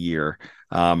on in the year,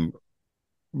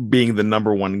 being the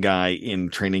number one guy in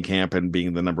training camp and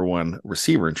being the number one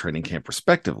receiver in training camp,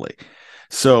 respectively.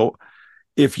 So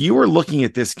if you were looking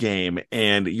at this game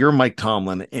and you're Mike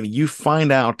Tomlin and you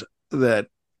find out that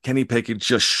Kenny Pickett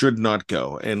just should not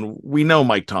go, and we know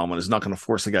Mike Tomlin is not going to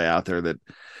force a guy out there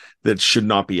that should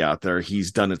not be out there.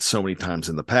 He's done it so many times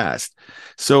in the past.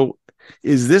 So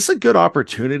is this a good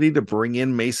opportunity to bring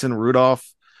in Mason Rudolph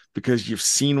because you've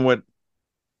seen what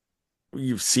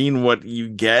you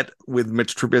get with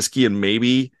Mitch Trubisky, and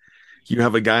maybe you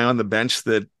have a guy on the bench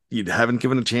that you haven't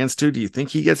given a chance to? Do you think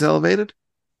he gets elevated?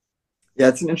 Yeah,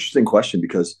 it's an interesting question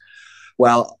because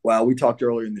while we talked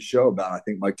earlier in the show about, I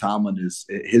think Mike Tomlin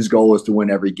his goal is to win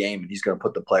every game, and he's going to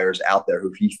put the players out there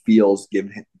who he feels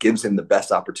gives him the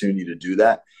best opportunity to do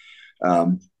that.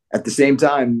 At the same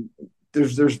time,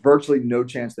 there's virtually no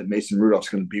chance that Mason Rudolph's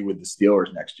going to be with the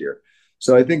Steelers next year.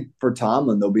 So I think for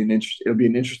Tomlin, it'll be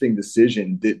an interesting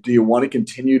decision. Do you want to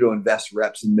continue to invest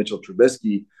reps in Mitchell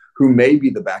Trubisky, who may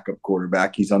be the backup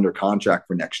quarterback? He's under contract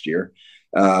for next year.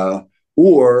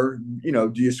 Or,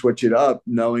 do you switch it up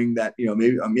knowing that,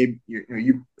 maybe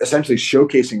you essentially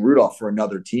showcasing Rudolph for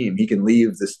another team. He can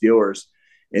leave the Steelers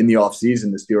in the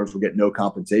offseason. The Steelers will get no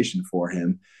compensation for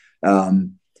him.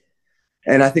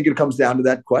 And I think it comes down to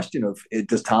that question of,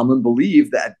 does Tomlin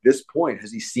believe that at this point,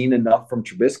 has he seen enough from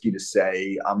Trubisky to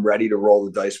say, I'm ready to roll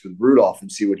the dice with Rudolph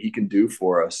and see what he can do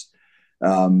for us,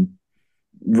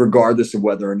 regardless of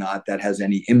whether or not that has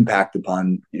any impact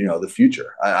upon, the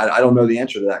future? I don't know the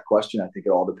answer to that question. I think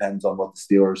it all depends on what the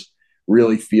Steelers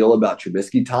really feel about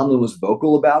Trubisky. Tomlin was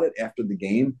vocal about it after the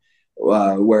game,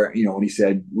 where, when he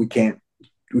said, we can't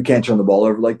turn the ball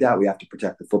over like that. We have to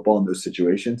protect the football in those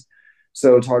situations.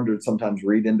 So it's hard to sometimes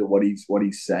read into what he's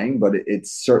saying, but it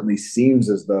certainly seems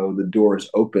as though the door is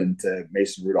open to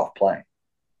Mason Rudolph playing.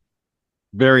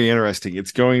 Very interesting.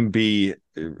 It's going to be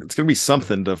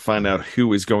something to find out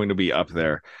who is going to be up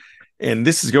there. And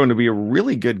this is going to be a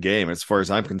really good game as far as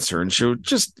I'm concerned. So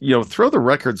just, throw the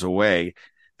records away.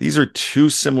 These are two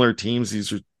similar teams.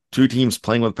 These are two teams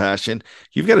playing with passion.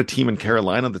 You've got a team in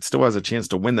Carolina that still has a chance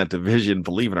to win that division,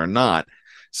 believe it or not.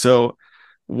 So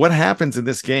what happens in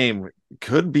this game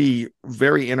could be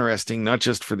very interesting, not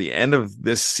just for the end of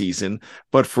this season,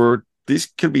 but for these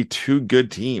could be two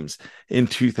good teams in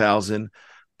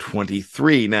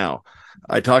 2023. Now,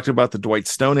 I talked about the Dwight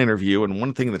Stone interview, and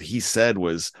one thing that he said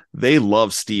was they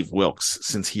love Steve Wilks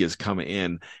since he has come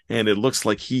in, and it looks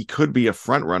like he could be a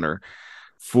front runner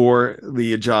for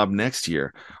the job next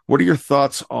year. What are your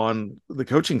thoughts on the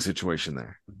coaching situation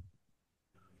there?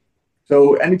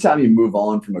 So anytime you move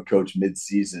on from a coach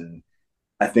mid-season,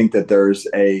 I think that there's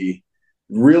a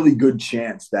really good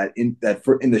chance that in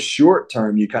the short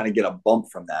term, you kind of get a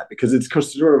bump from that because it's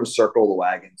sort of a circle of the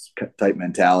wagons type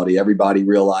mentality. Everybody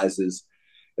realizes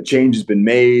a change has been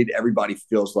made. Everybody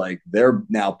feels like they're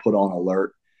now put on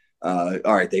alert. All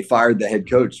right, they fired the head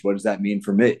coach. What does that mean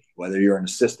for me? Whether you're an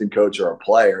assistant coach or a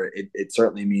player, it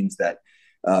certainly means that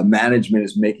management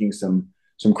is making some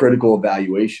critical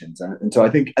evaluations. And so I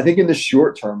think in the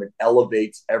short term, it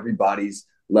elevates everybody's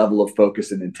level of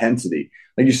focus and intensity.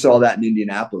 Like you saw that in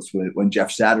Indianapolis when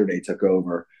Jeff Saturday took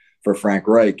over for Frank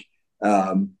Reich.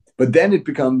 But then it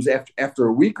becomes after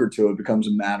a week or two, it becomes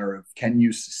a matter of, can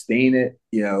you sustain it?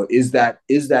 Is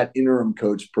that interim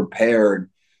coach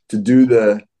prepared to do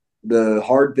the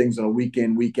hard things on a week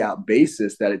in, week out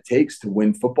basis that it takes to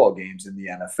win football games in the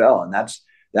NFL? And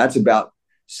that's about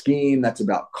scheme. That's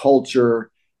about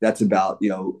culture. That's about,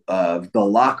 the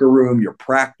locker room, your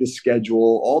practice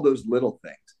schedule, all those little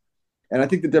things. And I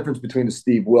think the difference between a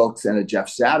Steve Wilks and a Jeff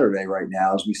Saturday right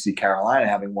now is we see Carolina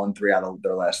having won 3 out of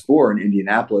their last 4, and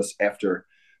Indianapolis, after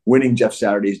winning Jeff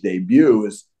Saturday's debut,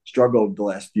 has struggled the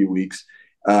last few weeks,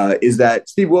 is that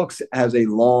Steve Wilks has a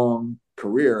long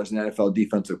career as an NFL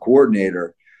defensive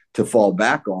coordinator to fall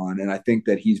back on. And I think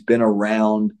that he's been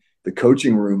around the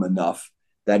coaching room enough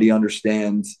that he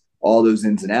understands all those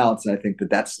ins and outs. And I think that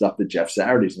that's stuff that Jeff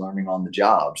Saturday's learning on the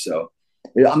job. So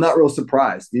I'm not real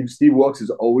surprised. Steve Wilks has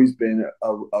always been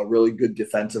a really good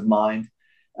defensive mind,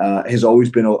 has always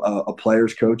been a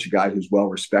player's coach, a guy who's well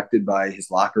respected by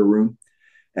his locker room.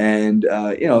 And,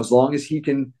 as long as he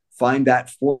can find that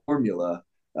formula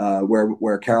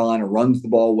where Carolina runs the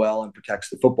ball well and protects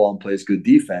the football and plays good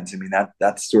defense. I mean,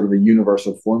 that's sort of a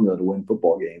universal formula to win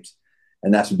football games,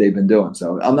 and that's what they've been doing.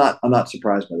 So I'm not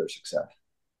surprised by their success.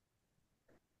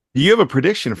 Do you have a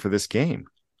prediction for this game?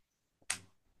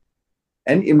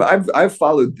 And I've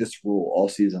followed this rule all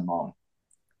season long.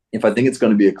 If I think it's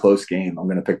going to be a close game, I'm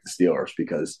going to pick the Steelers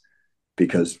because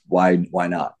why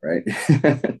not, right?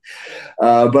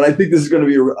 But I think this is going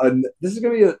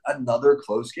to be another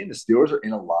close game. The Steelers are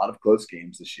in a lot of close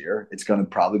games this year. It's going to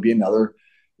probably be another,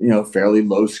 fairly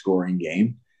low scoring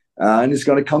game, and it's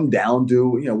going to come down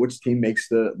to which team makes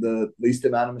the least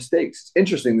amount of mistakes. It's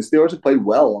interesting. The Steelers have played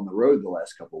well on the road the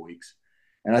last couple of weeks,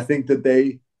 and I think that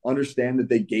they understand that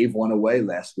they gave one away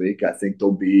last week. I think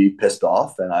they'll be pissed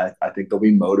off, and I think they'll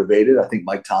be motivated. I think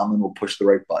Mike Tomlin will push the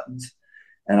right buttons,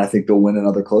 and I think they'll win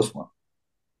another close one.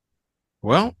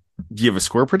 Well, do you have a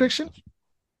score prediction?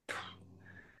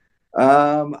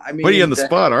 I mean, put you on the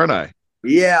spot, aren't I?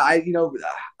 Yeah,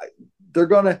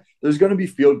 there's gonna be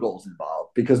field goals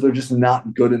involved because they're just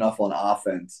not good enough on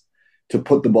offense to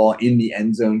put the ball in the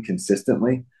end zone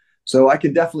consistently. So I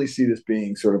could definitely see this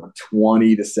being sort of a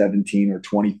 20-17 or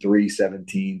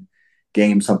 23-17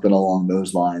 game, something along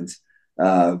those lines.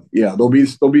 There'll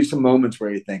be some moments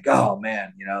where you think, oh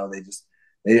man,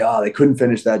 they couldn't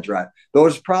finish that drive.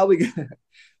 There's probably going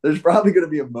to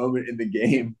be a moment in the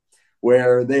game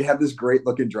where they have this great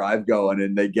looking drive going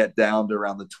and they get down to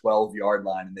around the 12-yard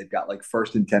line and they've got like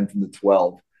 1st and 10 from the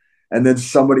 12, and then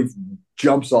somebody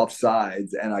jumps off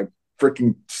sides and I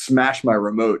freaking smash my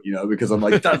remote, because I'm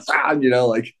like, like it'll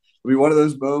be one of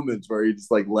those moments where you just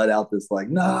like let out this like,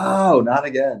 no, not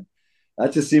again.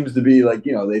 That just seems to be like,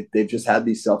 they've just had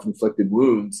these self-inflicted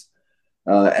wounds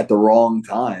at the wrong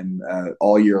time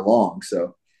all year long.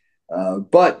 So,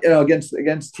 but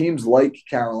against teams like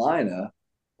Carolina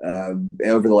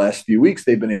over the last few weeks,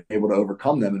 they've been able to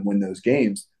overcome them and win those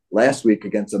games. Last week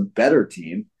against a better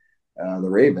team, the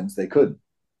Ravens, they couldn't.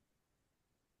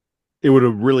 It would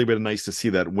have really been nice to see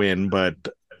that win, but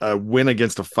a win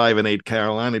against a 5-8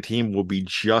 Carolina team will be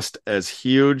just as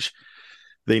huge.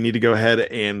 They need to go ahead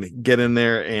and get in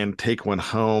there and take one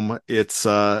home. It's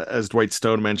as Dwight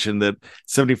Stone mentioned, that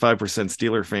 75%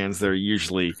 Steeler fans there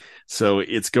usually, so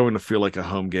it's going to feel like a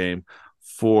home game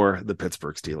for the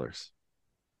Pittsburgh Steelers.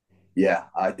 Yeah,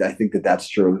 I think that's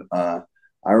true. I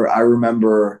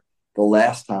remember the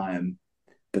last time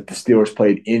that the Steelers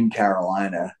played in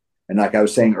Carolina. And like I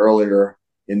was saying earlier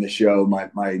in the show,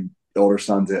 my older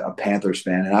son's a Panthers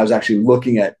fan, and I was actually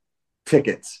looking at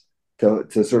tickets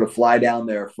to sort of fly down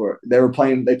there they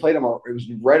played them. It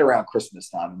was right around Christmas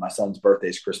time, and my son's birthday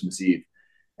is Christmas Eve.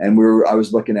 And I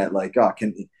was looking at like,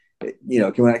 can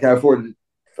I afford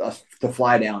to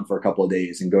fly down for a couple of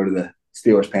days and go to the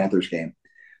Steelers Panthers game?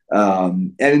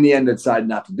 And in the end, I decided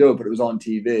not to do it, but it was on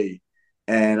TV.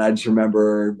 And I just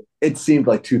remember it seemed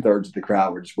like 2/3 of the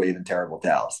crowd were just waving terrible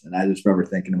towels. And I just remember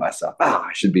thinking to myself, I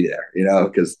should be there,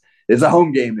 because it's a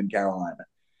home game in Carolina.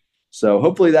 So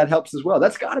hopefully that helps as well.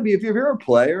 That's got to be, if you're a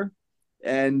player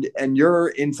and you're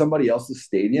in somebody else's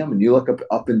stadium and you look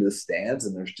up into the stands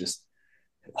and there's just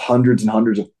hundreds and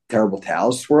hundreds of terrible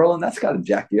towels swirling, that's got to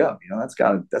jack you up. That's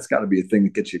got to be a thing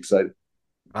that gets you excited.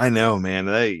 I know, man.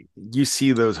 You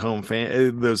see those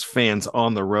those fans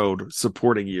on the road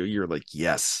supporting you. You're like,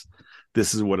 yes,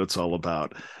 this is what it's all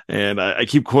about. And I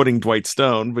keep quoting Dwight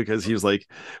Stone because he was like,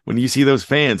 when you see those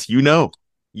fans, you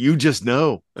just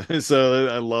know. So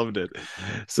I loved it.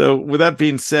 So with that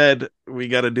being said, we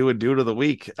got to do a dude of the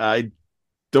week. I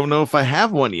don't know if I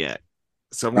have one yet,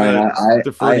 so I'm going to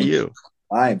defer to you.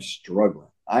 I am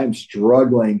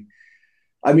struggling.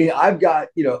 I mean, I've got,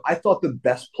 I thought the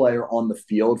best player on the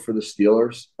field for the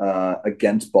Steelers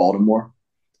against Baltimore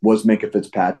was Minkah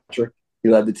Fitzpatrick. He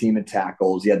led the team in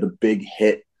tackles. He had the big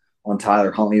hit on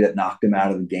Tyler Huntley that knocked him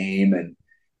out of the game. And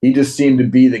he just seemed to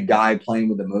be the guy playing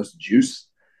with the most juice.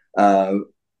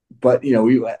 But,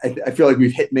 I feel like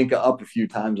we've hit Minkah up a few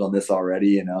times on this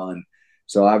already, and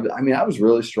so I was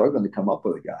really struggling to come up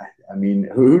with a guy. I mean,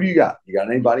 who do you got? You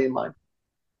got anybody in mind?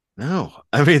 No,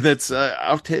 I mean, that's,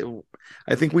 I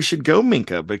think we should go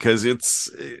Minkah because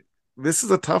this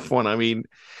is a tough one. I mean,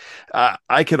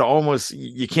 I could almost,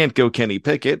 you can't go Kenny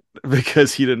Pickett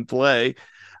because he didn't play.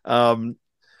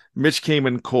 Mitch came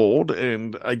in cold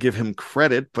and I give him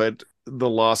credit, but the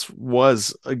loss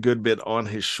was a good bit on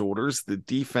his shoulders. The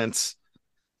defense,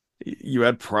 you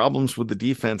had problems with the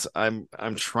defense. I'm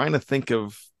trying to think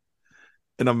of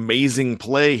an amazing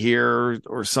play here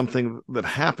or something that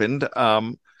happened.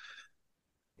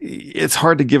 It's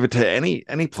hard to give it to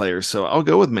any player, so I'll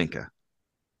go with Minkah.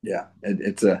 Yeah,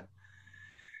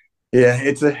 Yeah,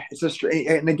 it's a strange,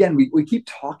 and again, we keep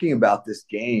talking about this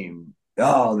game.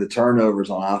 Oh, the turnovers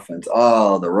on offense.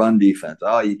 Oh, the run defense.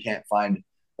 Oh, you can't find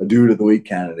a dude of the week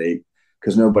candidate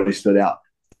because nobody stood out.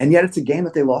 And yet, it's a game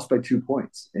that they lost by 2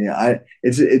 points. I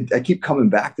keep coming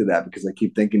back to that because I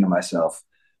keep thinking to myself,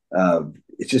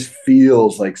 it just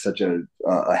feels like such a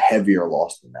heavier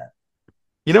loss than that.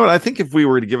 You know what? I think if we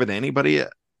were to give it to anybody,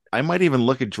 I might even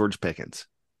look at George Pickens.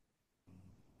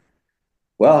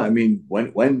 Well, I mean,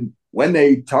 when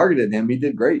they targeted him, he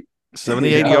did great.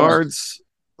 78 yards,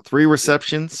 3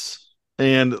 receptions,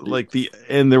 and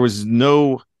there was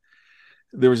no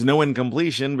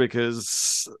incompletion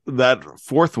because that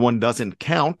fourth one doesn't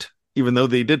count, even though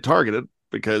they did target it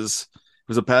because it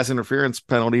was a pass interference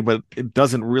penalty, but it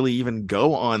doesn't really even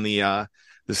go on the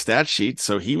stat sheet.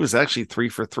 So he was actually 3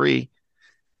 for 3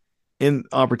 in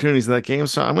opportunities in that game.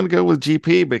 So I'm going to go with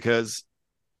GP because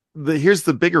here's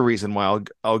the bigger reason why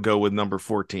I'll go with number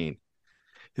 14.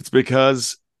 It's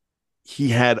because he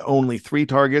had only 3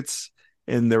 targets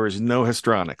and there was no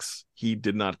histrionics. He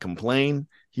did not complain.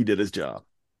 He did his job.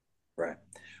 Right.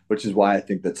 Which is why I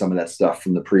think that some of that stuff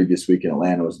from the previous week in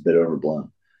Atlanta was a bit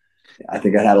overblown. I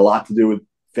think it had a lot to do with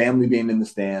family being in the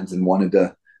stands and wanting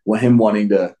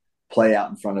to play out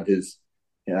in front of his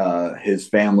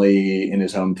family in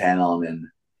his hometown. And,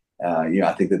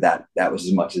 I think that was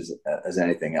as much as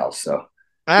anything else. So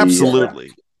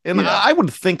absolutely. I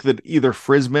would think that either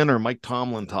Frisman or Mike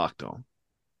Tomlin talked to him.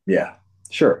 Yeah,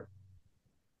 sure.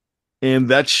 And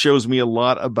that shows me a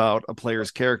lot about a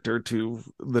player's character to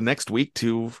the next week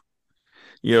to,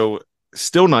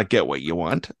 still not get what you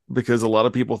want, because a lot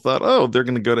of people thought, oh, they're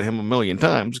going to go to him a million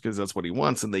times because that's what he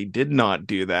wants. And they did not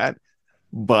do that,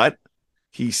 but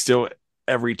he still,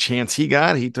 every chance he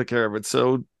got, he took care of it.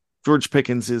 So George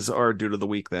Pickens is our dude of the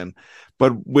week then,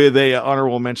 but with a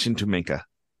honorable mention to Minkah.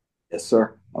 Yes,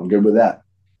 sir. I'm good with that.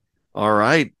 All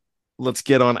right, let's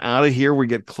get on out of here. We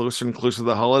get closer and closer to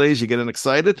the holidays. You getting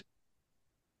excited?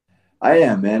 I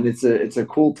am, man. It's a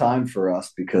cool time for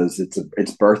us because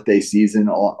it's birthday season.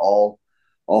 All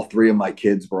 3 of my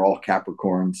kids were all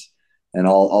Capricorns, and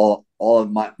all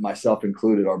of myself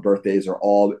included, our birthdays are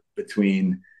all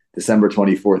between December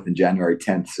 24th and January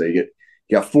 10th. So you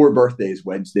got 4 birthdays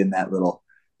wedged in that little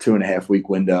 2.5 week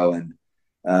window, and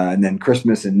then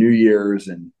Christmas and New Year's,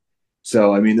 and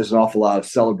so I mean, there's an awful lot of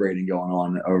celebrating going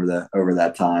on over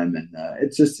that time, and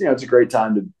it's just it's a great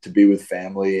time to be with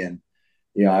family, and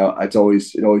it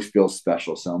always feels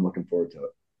special. So I'm looking forward to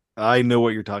it. I know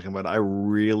what you're talking about. I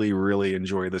really, really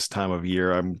enjoy this time of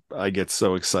year. I get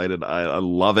so excited. I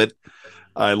love it.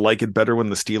 I like it better when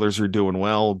the Steelers are doing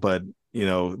well, but the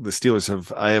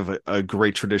Steelers I have a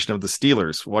great tradition of the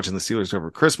Steelers, watching the Steelers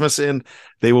over Christmas, and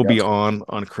they will be on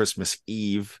Christmas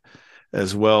Eve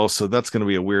as well. So that's going to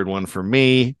be a weird one for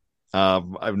me.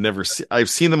 I've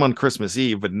seen them on Christmas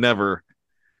Eve, but never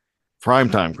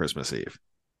primetime Christmas Eve.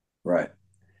 Right.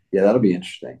 Yeah, that'll be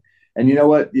interesting. And you know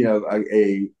what?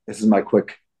 This is my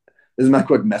quick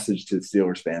message to the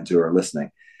Steelers fans who are listening.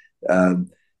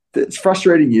 It's a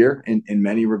frustrating year in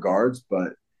many regards,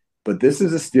 but this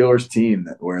is a Steelers team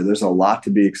where there's a lot to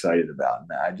be excited about.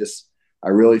 And I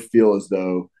really feel as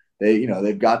though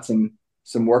they've got some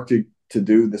work to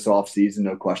do this off season,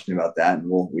 no question about that. And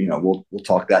we'll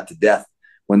talk that to death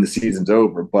when the season's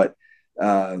over. But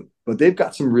they've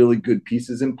got some really good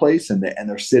pieces in place, and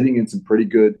they're sitting in some pretty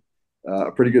good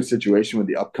situation with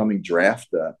the upcoming draft.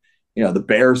 The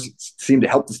Bears seem to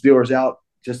help the Steelers out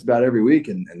just about every week,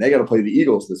 and they got to play the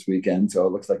Eagles this weekend, so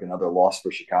it looks like another loss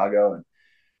for Chicago.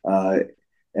 And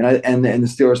the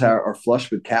Steelers are flush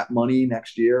with cap money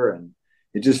next year, and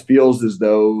it just feels as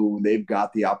though they've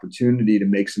got the opportunity to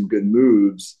make some good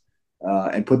moves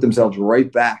and put themselves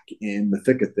right back in the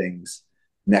thick of things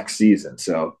next season.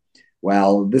 So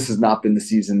while this has not been the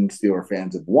season Steeler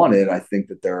fans have wanted, I think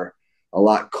that they're a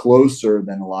lot closer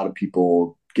than a lot of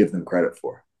people give them credit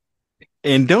for.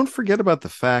 And don't forget about the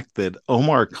fact that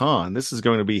Omar Khan, this is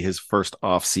going to be his first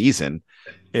off season,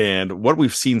 and what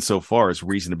we've seen so far is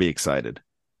reason to be excited.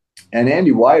 And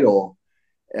Andy Weidel,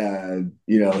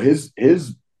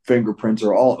 his fingerprints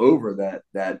are all over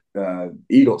that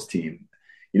Eagles team.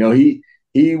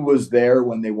 He was there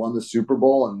when they won the Super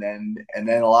Bowl, and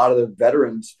then a lot of the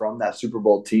veterans from that Super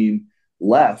Bowl team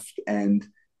left, and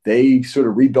they sort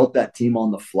of rebuilt that team on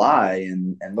the fly,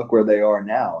 and look where they are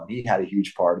now. And he had a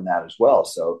huge part in that as well.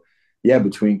 So yeah,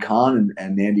 between Khan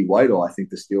and Andy Weidel, I think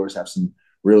the Steelers have some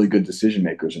really good decision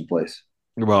makers in place.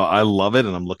 Well, I love it,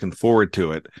 and I'm looking forward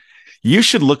to it. You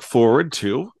should look forward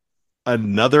to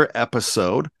another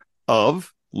episode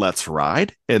of Let's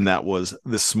Ride, and that was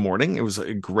this morning. It was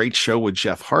a great show with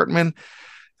Jeff Hartman.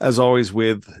 as always,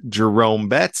 with Jerome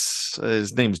Betts.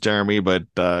 His name's Jeremy, but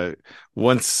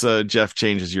once Jeff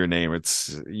changes your name,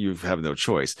 you have no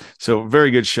choice. So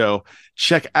very good show.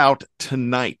 Check out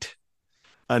tonight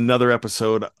another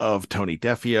episode of Tony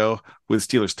Defeo with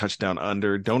Steelers Touchdown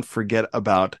Under. Don't forget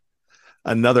about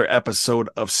another episode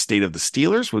of State of the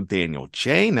Steelers with Daniel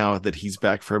J. Now that he's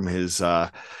back from his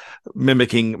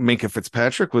mimicking Minkah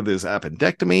Fitzpatrick with his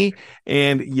appendectomy.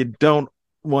 And you don't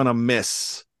want to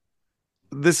miss,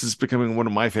 this is becoming one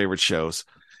of my favorite shows,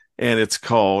 and it's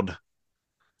called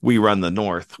We Run the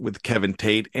North with Kevin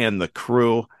Tate and the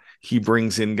crew. He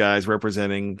brings in guys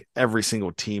representing every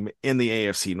single team in the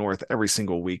AFC North every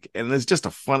single week. And it's just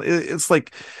it's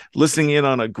like listening in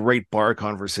on a great bar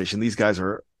conversation. These guys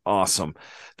are awesome.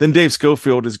 Then Dave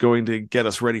Schofield is going to get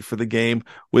us ready for the game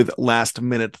with last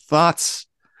minute thoughts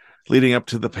leading up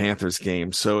to the Panthers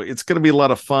game. So it's going to be a lot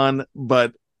of fun,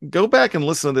 but go back and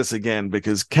listen to this again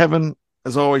because Kevin,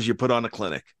 as always, you put on a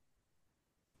clinic.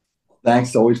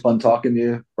 Thanks. Always fun talking to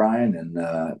you, Brian.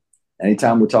 And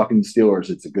anytime we're talking Steelers,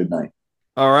 it's a good night.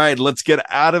 All right, let's get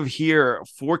out of here.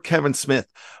 For Kevin Smith,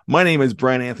 my name is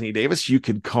Brian Anthony Davis. You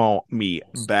could call me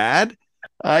Bad.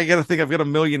 I got to think I've got a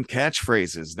million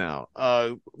catchphrases now.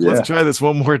 Let's try this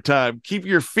one more time. Keep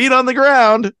your feet on the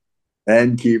ground.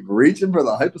 And keep reaching for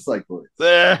the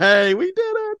hypocycloids. Hey, we did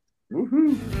it.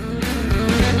 Woohoo.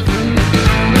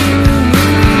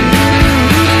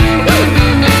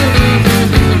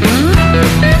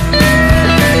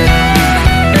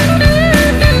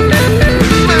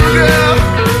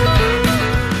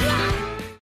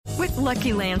 With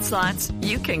Lucky Land Slots,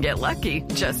 you can get lucky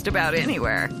just about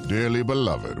anywhere. Dearly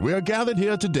beloved, we are gathered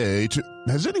here today to...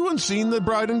 Has anyone seen the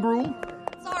bride and groom?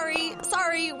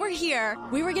 Sorry, we're here.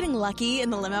 We were getting lucky in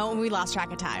the limo and we lost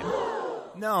track of time.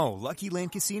 No, Lucky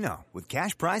Land Casino, with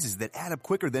cash prizes that add up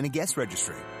quicker than a guest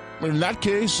registry. In that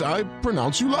case, I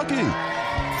pronounce you lucky.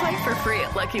 Play for free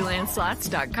at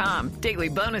LuckyLandSlots.com. Daily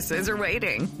bonuses are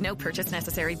waiting. No purchase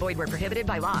necessary. Void where prohibited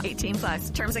by law.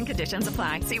 18+. Terms and conditions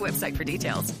apply. See website for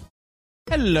details.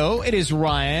 Hello, it is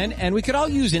Ryan, and we could all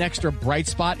use an extra bright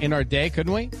spot in our day,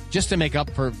 couldn't we? Just to make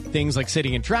up for things like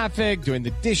sitting in traffic, doing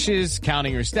the dishes,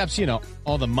 counting your steps,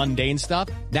 all the mundane stuff.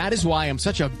 That is why I'm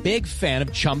such a big fan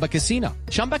of Chumba Casino.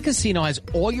 Chumba Casino has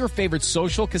all your favorite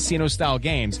social casino-style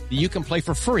games that you can play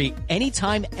for free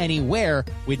anytime, anywhere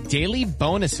with daily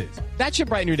bonuses. That should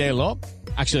brighten your day a little.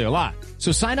 Actually, a lot.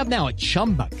 So sign up now at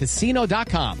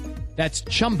ChumbaCasino.com. That's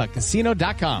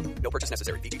ChumbaCasino.com. No purchase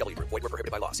necessary. VGW Group. Void where prohibited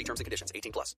by law. See terms and conditions.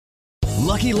 18+.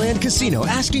 Lucky Land Casino,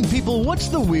 asking people, what's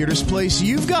the weirdest place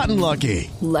you've gotten lucky?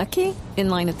 Lucky? In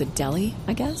line at the deli,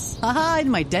 I guess? Aha,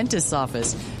 in my dentist's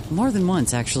office. More than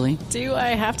once, actually. Do I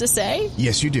have to say?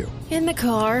 Yes, you do. In the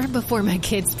car before my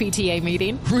kids' PTA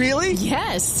meeting. Really?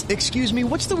 Yes. Excuse me,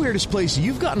 what's the weirdest place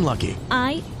you've gotten lucky?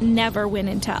 I never win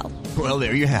and tell. Well,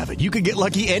 there you have it. You can get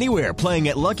lucky anywhere, playing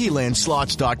at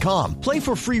LuckyLandSlots.com. Play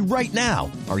for free right now.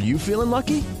 Are you feeling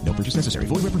lucky? No purchase necessary.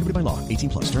 Void where prohibited by law.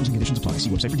 18+. Terms and conditions apply. See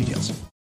website for details.